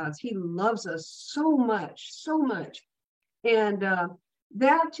of all gods. He loves us so much, so much. And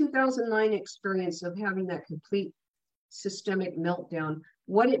that 2009 experience of having that complete systemic meltdown,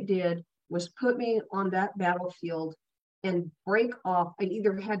 what it did was put me on that battlefield and break off. I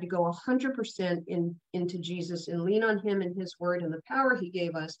either had to go 100% into Jesus and lean on him and his word and the power he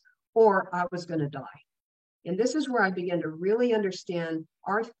gave us, or I was going to die. And this is where I began to really understand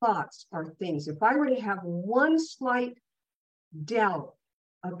our thoughts are things. If I were to have one slight doubt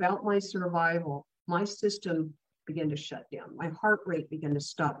about my survival, my system began to shut down. My heart rate began to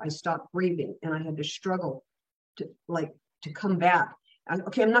stop. I stopped breathing, and I had to struggle to come back.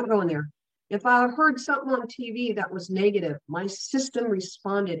 Okay, I'm not going there. If I heard something on TV that was negative, my system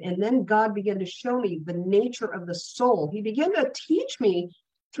responded. And then God began to show me the nature of the soul. He began to teach me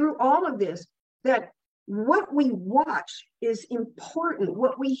through all of this that what we watch is important,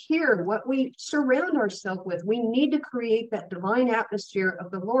 what we hear, what we surround ourselves with. We need to create that divine atmosphere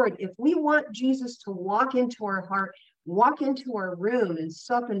of the Lord. If we want Jesus to walk into our heart, walk into our room and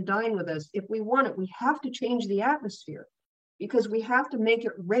sup and dine with us, if we want it, we have to change the atmosphere, because we have to make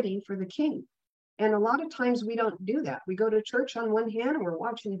it ready for the King. And a lot of times we don't do that. We go to church on one hand and we're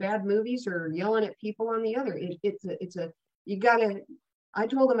watching bad movies or yelling at people on the other. I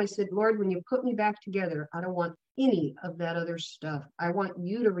told him, I said, Lord, when you put me back together, I don't want any of that other stuff. I want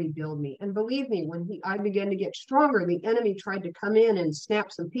you to rebuild me. And believe me, when I began to get stronger, the enemy tried to come in and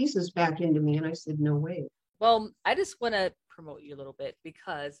snap some pieces back into me. And I said, no way. Well, I just want to promote you a little bit,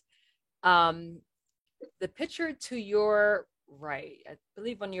 because the picture to your right, I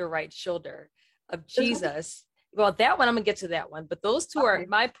believe on your right shoulder, of Jesus. Well, that one, I'm gonna get to that one, but those two are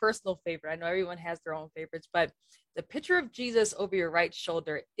my personal favorite. I know everyone has their own favorites, but the picture of Jesus over your right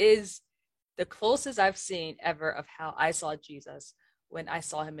shoulder is the closest I've seen ever of how I saw Jesus when I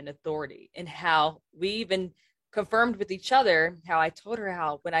saw him in authority, and how we even confirmed with each other, how I told her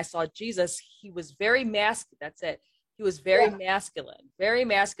how when I saw Jesus, he was very masculine. That's it. He was very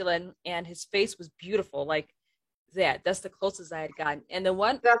masculine, and his face was beautiful. Like that. That's the closest I had gotten. And the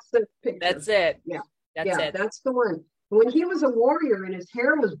one, that's the picture. That's it. Yeah. That's it. That's the one. When he was a warrior and his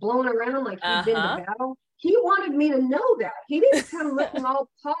hair was blowing around like he'd been to battle, he wanted me to know that. He didn't come looking all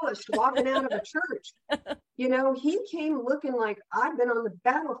polished walking out of a church. He came looking like, I've been on the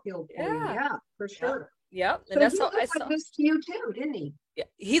battlefield. Yeah, for sure. Yep. And so that's how I saw this to you too, didn't he? Yeah,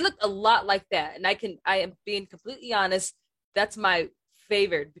 he looked a lot like that. And I am being completely honest, that's my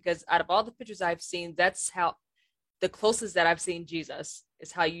favorite, because out of all the pictures I've seen, that's how the closest that I've seen Jesus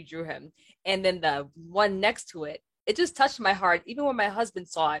is how you drew him. And then the one next to it, it just touched my heart. Even when my husband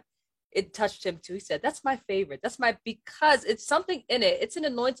saw it, it touched him too. He said, that's my favorite. Because it's something in it. It's an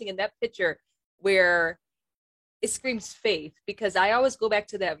anointing in that picture where it screams faith, because I always go back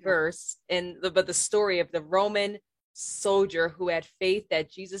to that verse but the story of the Roman soldier who had faith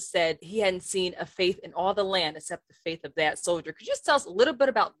that Jesus said he hadn't seen a faith in all the land except the faith of that soldier. Could you just tell us a little bit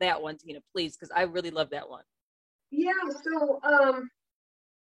about that one, Tina, please? Because I really love that one. Yeah. So,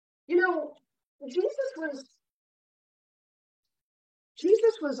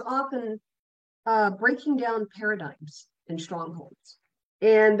 Jesus was often breaking down paradigms and strongholds.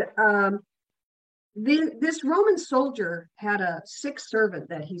 And This Roman soldier had a sick servant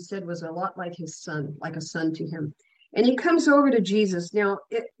that he said was a lot like his son, like a son to him. And he comes over to Jesus. Now,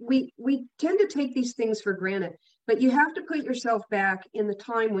 we tend to take these things for granted, but you have to put yourself back in the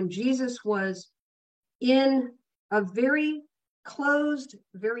time when Jesus was in a very closed,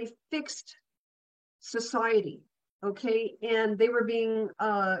 very fixed society, okay? And they were being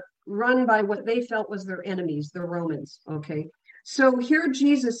run by what they felt was their enemies, the Romans, okay? So here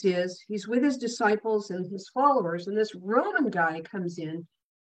Jesus is, he's with his disciples and his followers, and this Roman guy comes in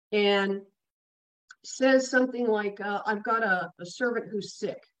and says something like, I've got a servant who's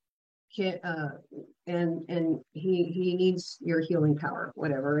sick. And he needs your healing power,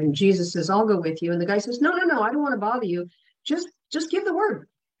 whatever. And Jesus says, I'll go with you. And the guy says, no, I don't want to bother you. Just give the word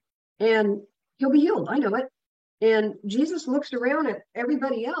and he'll be healed. I know it. And Jesus looks around at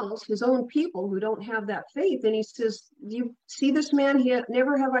everybody else, his own people who don't have that faith. And he says, you see this man?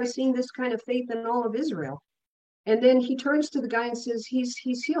 Never have I seen this kind of faith in all of Israel. And then he turns to the guy and says,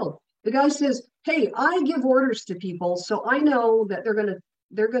 he's healed. The guy says, hey, I give orders to people, so I know that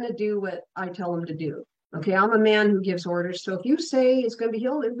they're gonna do what I tell them to do. Okay, I'm a man who gives orders. So if you say it's gonna be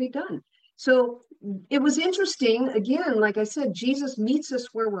healed, it'll be done. So it was interesting. Again, like I said, Jesus meets us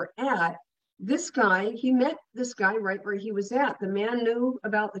where we're at. This guy, he met this guy right where he was at. The man knew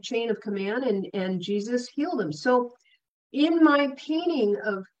about the chain of command, and Jesus healed him. So in my painting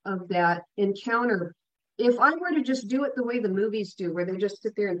of that encounter, if I were to just do it the way the movies do, where they just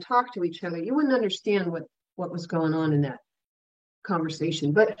sit there and talk to each other, you wouldn't understand what was going on in that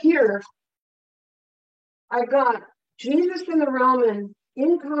conversation. But here, I got Jesus and the Roman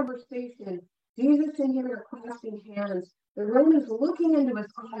in conversation. Jesus and him are clasping hands. The Roman's looking into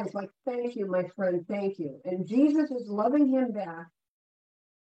his eyes like, thank you, my friend, thank you. And Jesus is loving him back.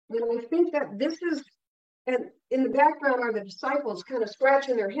 And I think that this is, and in the background are the disciples kind of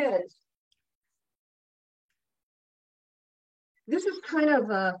scratching their heads. This is kind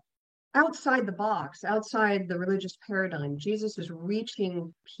of outside the box, outside the religious paradigm. Jesus is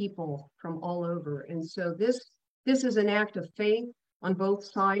reaching people from all over. And so this is an act of faith on both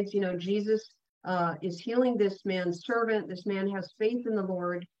sides. You know, Jesus is healing this man's servant. This man has faith in the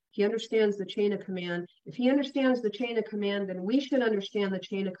Lord. He understands the chain of command. If he understands the chain of command, then we should understand the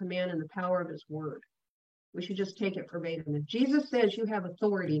chain of command and the power of his word. We should just take it verbatim. If Jesus says you have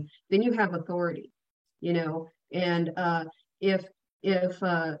authority, then you have authority, you know. And if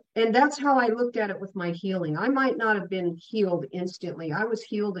and that's how I looked at it with my healing. I might not have been healed instantly. I was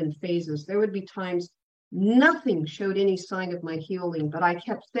healed in phases. There would be times nothing showed any sign of my healing, but I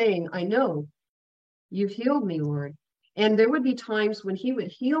kept saying, I know you've healed me, Lord. And there would be times when he would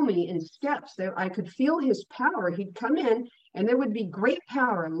heal me in steps that I could feel his power. He'd come in and there would be great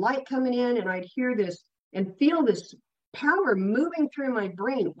power and light coming in, and I'd hear this and feel this power moving through my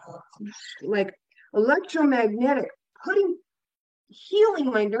brain, like electromagnetic, healing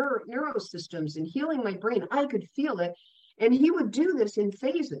my neurosystems and healing my brain. I could feel it. And he would do this in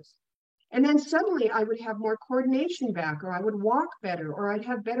phases. And then suddenly I would have more coordination back, or I would walk better, or I'd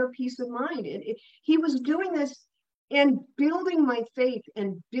have better peace of mind. He was doing this and building my faith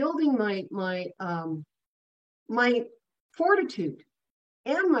and building my fortitude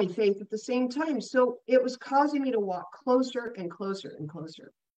and my faith at the same time. So it was causing me to walk closer and closer and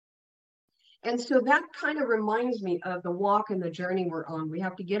closer. And so that kind of reminds me of the walk and the journey we're on. We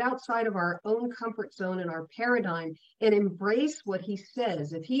have to get outside of our own comfort zone and our paradigm and embrace what he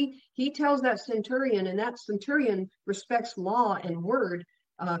says. If he tells that centurion, and that centurion respects law and word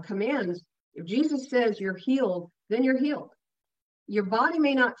commands, if Jesus says you're healed, then you're healed. Your body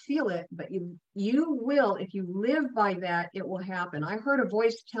may not feel it, but you will. If you live by that, it will happen. I heard a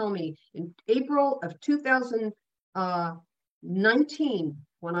voice tell me in April of 2019,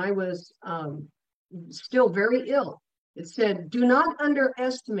 when I was still very ill, it said, do not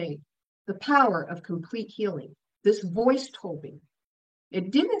underestimate the power of complete healing. This voice told me.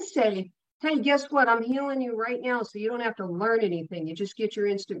 It didn't say, hey, guess what? I'm healing you right now, so you don't have to learn anything. You just get your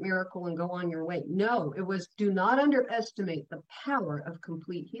instant miracle and go on your way. No, it was, do not underestimate the power of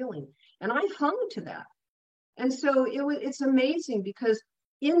complete healing. And I hung to that. And so it's amazing, because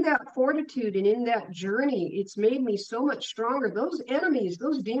in that fortitude and in that journey, it's made me so much stronger. Those enemies,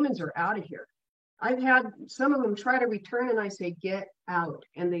 those demons are out of here. I've had some of them try to return, and I say, get out.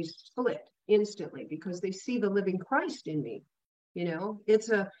 And they split instantly because they see the living Christ in me. You know, it's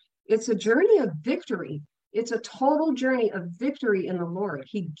a journey of victory. It's a total journey of victory in the Lord.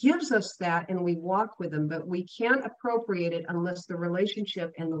 He gives us that and we walk with him, but we can't appropriate it unless the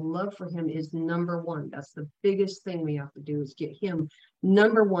relationship and the love for him is number one. That's the biggest thing we have to do, is get him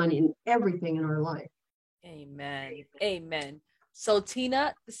number one in everything in our life. Amen. Amen. So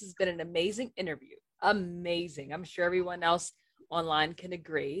Tina, this has been an amazing interview. Amazing. I'm sure everyone else online can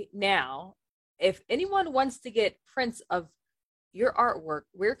agree. Now, if anyone wants to get prints of your artwork,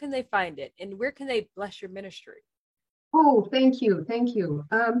 where can they find it and where can they bless your ministry? Oh, thank you. Thank you.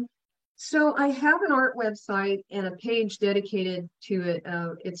 So I have an art website and a page dedicated to it.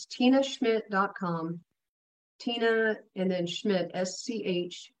 It's tinaschmidt.com. Tina and then Schmidt,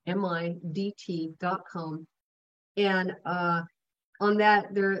 SCHMIDT.com. And on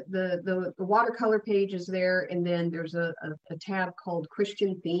that, the watercolor page is there, and then there's a tab called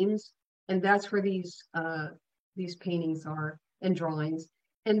Christian Themes, and that's where these paintings are and drawings.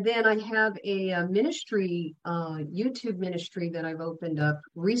 And then I have a ministry, YouTube ministry that I've opened up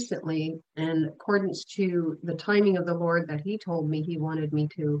recently in accordance to the timing of the Lord that He told me He wanted me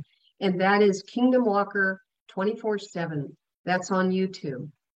to. And that is Kingdom Walker 24/7. That's on YouTube.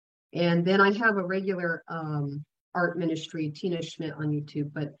 And then I have a regular art ministry, Tina Schmidt on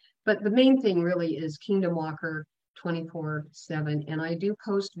YouTube. But the main thing really is Kingdom Walker 24/7. And I do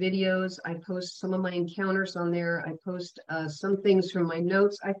post videos. I post some of my encounters on there. I post some things from my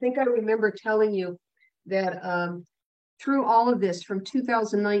notes. I think I remember telling you that through all of this from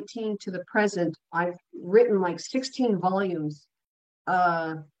 2019 to the present, I've written like 16 volumes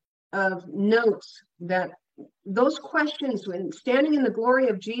of notes that those questions, when standing in the glory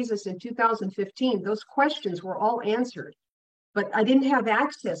of Jesus in 2015, those questions were all answered. But I didn't have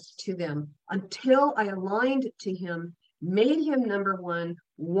access to them until I aligned to Him, made Him number one,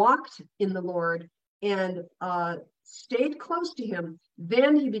 walked in the Lord, and stayed close to Him.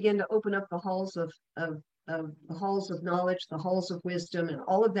 Then He began to open up the halls of the halls of knowledge, the halls of wisdom, and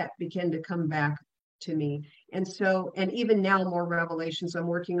all of that began to come back to me. And so, and even now, more revelations. I'm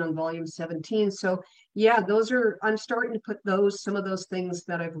working on volume 17. So, yeah, I'm starting to put some of those things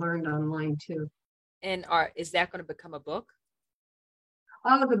that I've learned online too. And is that going to become a book?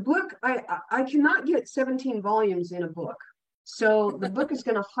 The book, I cannot get 17 volumes in a book. So the book is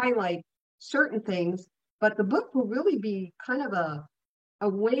going to highlight certain things, but the book will really be kind of a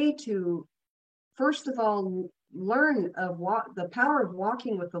way to, first of all, learn of the power of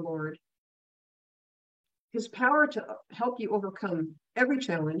walking with the Lord, His power to help you overcome every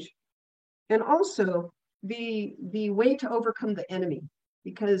challenge, and also the way to overcome the enemy.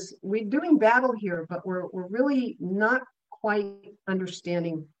 Because we're doing battle here, but we're really not quite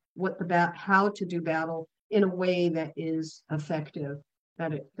understanding how to do battle in a way that is effective,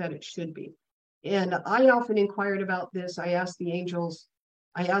 that it should be. And I often inquired about this. I asked the angels,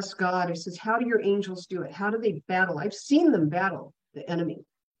 I asked God, I says, how do your angels do it? How do they battle? I've seen them battle the enemy.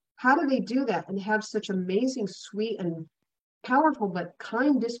 How do they do that and have such amazing, sweet, and powerful but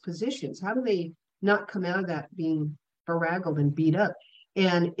kind dispositions? How do they not come out of that being baraggled and beat up?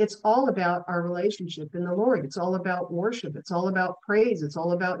 And it's all about our relationship in the Lord. It's all about worship. It's all about praise. It's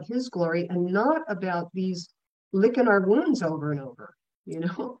all about His glory, and not about these licking our wounds over and over, you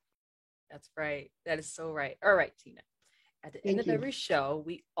know? That's right. That is so right. All right, Tina. At the end Thank of you. every show,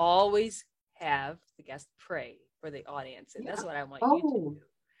 we always have the guest pray for the audience. And that's what I want you to do.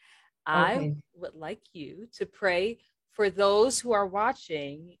 I would like you to pray for those who are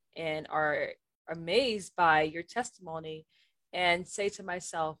watching and are amazed by your testimony, and say to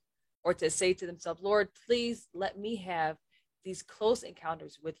myself, or to say to themselves, Lord, please let me have these close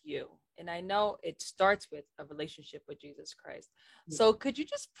encounters with you. And I know it starts with a relationship with Jesus Christ. So could you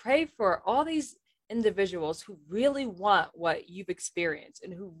just pray for all these individuals who really want what you've experienced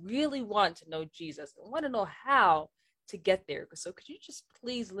and who really want to know Jesus and want to know how to get there? So could you just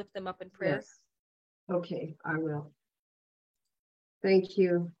please lift them up in prayer? Yes. Okay, I will. Thank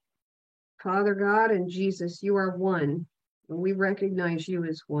you. Father God and Jesus, you are one, and we recognize you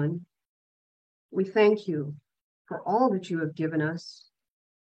as one. We thank you for all that you have given us.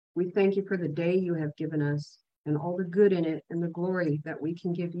 We thank you for the day you have given us and all the good in it and the glory that we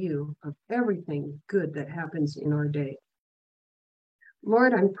can give you of everything good that happens in our day.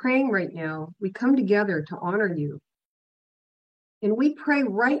 Lord, I'm praying right now. We come together to honor you. And we pray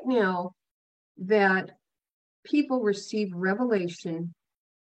right now that people receive revelation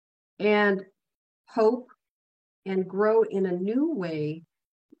and hope and grow in a new way.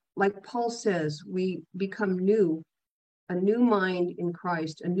 Like Paul says, we become new, a new mind in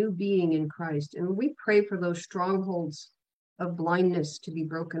Christ, a new being in Christ. And we pray for those strongholds of blindness to be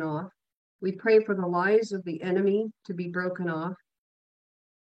broken off. We pray for the lies of the enemy to be broken off.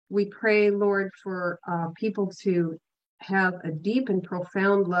 We pray, Lord, for people to have a deep and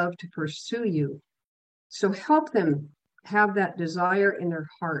profound love to pursue you. So help them have that desire in their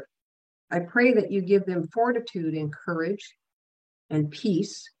heart. I pray that you give them fortitude and courage and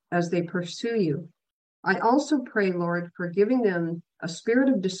peace as they pursue you. I also pray, Lord, for giving them a spirit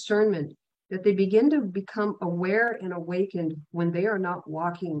of discernment that they begin to become aware and awakened when they are not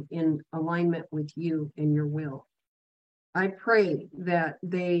walking in alignment with you and your will. I pray that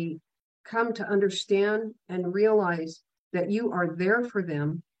they come to understand and realize that you are there for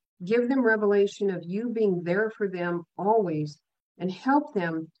them. Give them revelation of you being there for them always, and help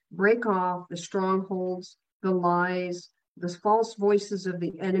them break off the strongholds, the lies, the false voices of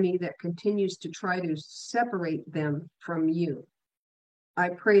the enemy that continues to try to separate them from you. I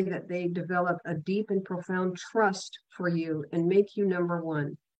pray that they develop a deep and profound trust for you and make you number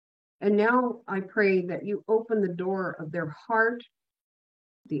one. And now I pray that you open the door of their heart,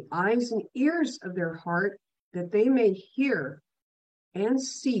 the eyes and ears of their heart, that they may hear and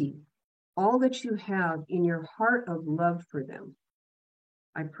see all that you have in your heart of love for them.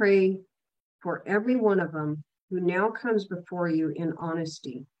 I pray for every one of them who now comes before you in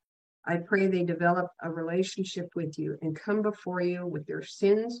honesty. I pray they develop a relationship with you and come before you with their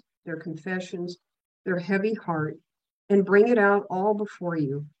sins, their confessions, their heavy heart, and bring it out all before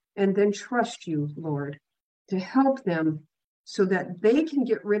you, and then trust you, Lord, to help them so that they can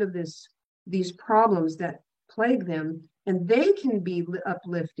get rid of these problems that plague them, and they can be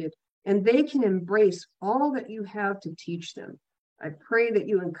uplifted, and they can embrace all that you have to teach them. I pray that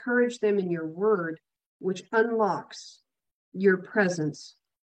you encourage them in your word, which unlocks your presence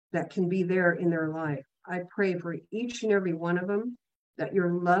that can be there in their life. I pray for each and every one of them that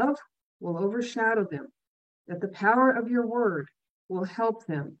your love will overshadow them, that the power of your word will help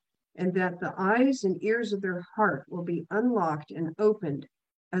them, and that the eyes and ears of their heart will be unlocked and opened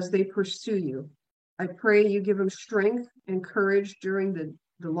as they pursue you. I pray you give them strength and courage during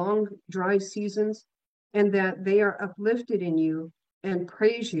the long dry seasons, and that they are uplifted in you and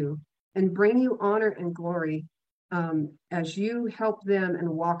praise you and bring you honor and glory as you help them and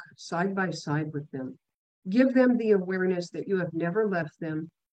walk side by side with them. Give them the awareness that you have never left them,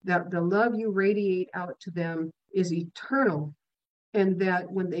 that the love you radiate out to them is eternal, and that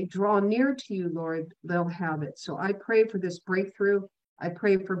when they draw near to you, Lord, they'll have it. So I pray for this breakthrough. I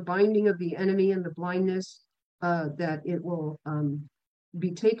pray for binding of the enemy and the blindness, that it will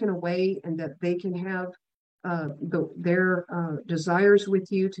be taken away, and that they can have their desires with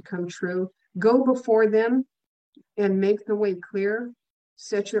you to come true. Go before them and make the way clear.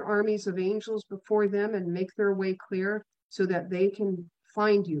 Set your armies of angels before them and make their way clear so that they can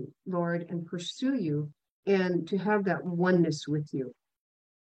find you, Lord, and pursue you, and to have that oneness with you.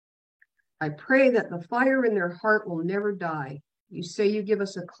 I pray that the fire in their heart will never die. You say you give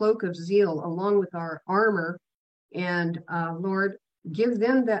us a cloak of zeal along with our armor, and Lord, give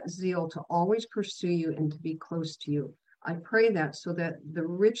them that zeal to always pursue you and to be close to you. I pray that so that the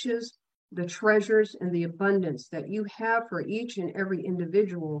riches, the treasures, and the abundance that you have for each and every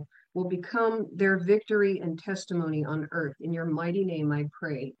individual will become their victory and testimony on earth. In your mighty name I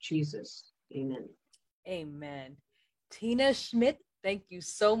pray, Jesus. Amen. Amen. Tina Schmidt, thank you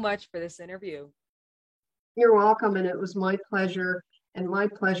so much for this interview. You're welcome, and it was my pleasure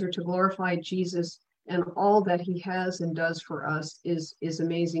to glorify Jesus, and all that he has and does for us is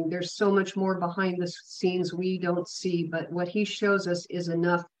amazing. There's so much more behind the scenes we don't see, but what he shows us is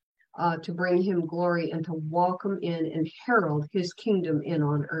enough to bring him glory and to welcome in and herald his kingdom in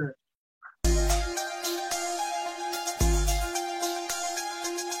on earth.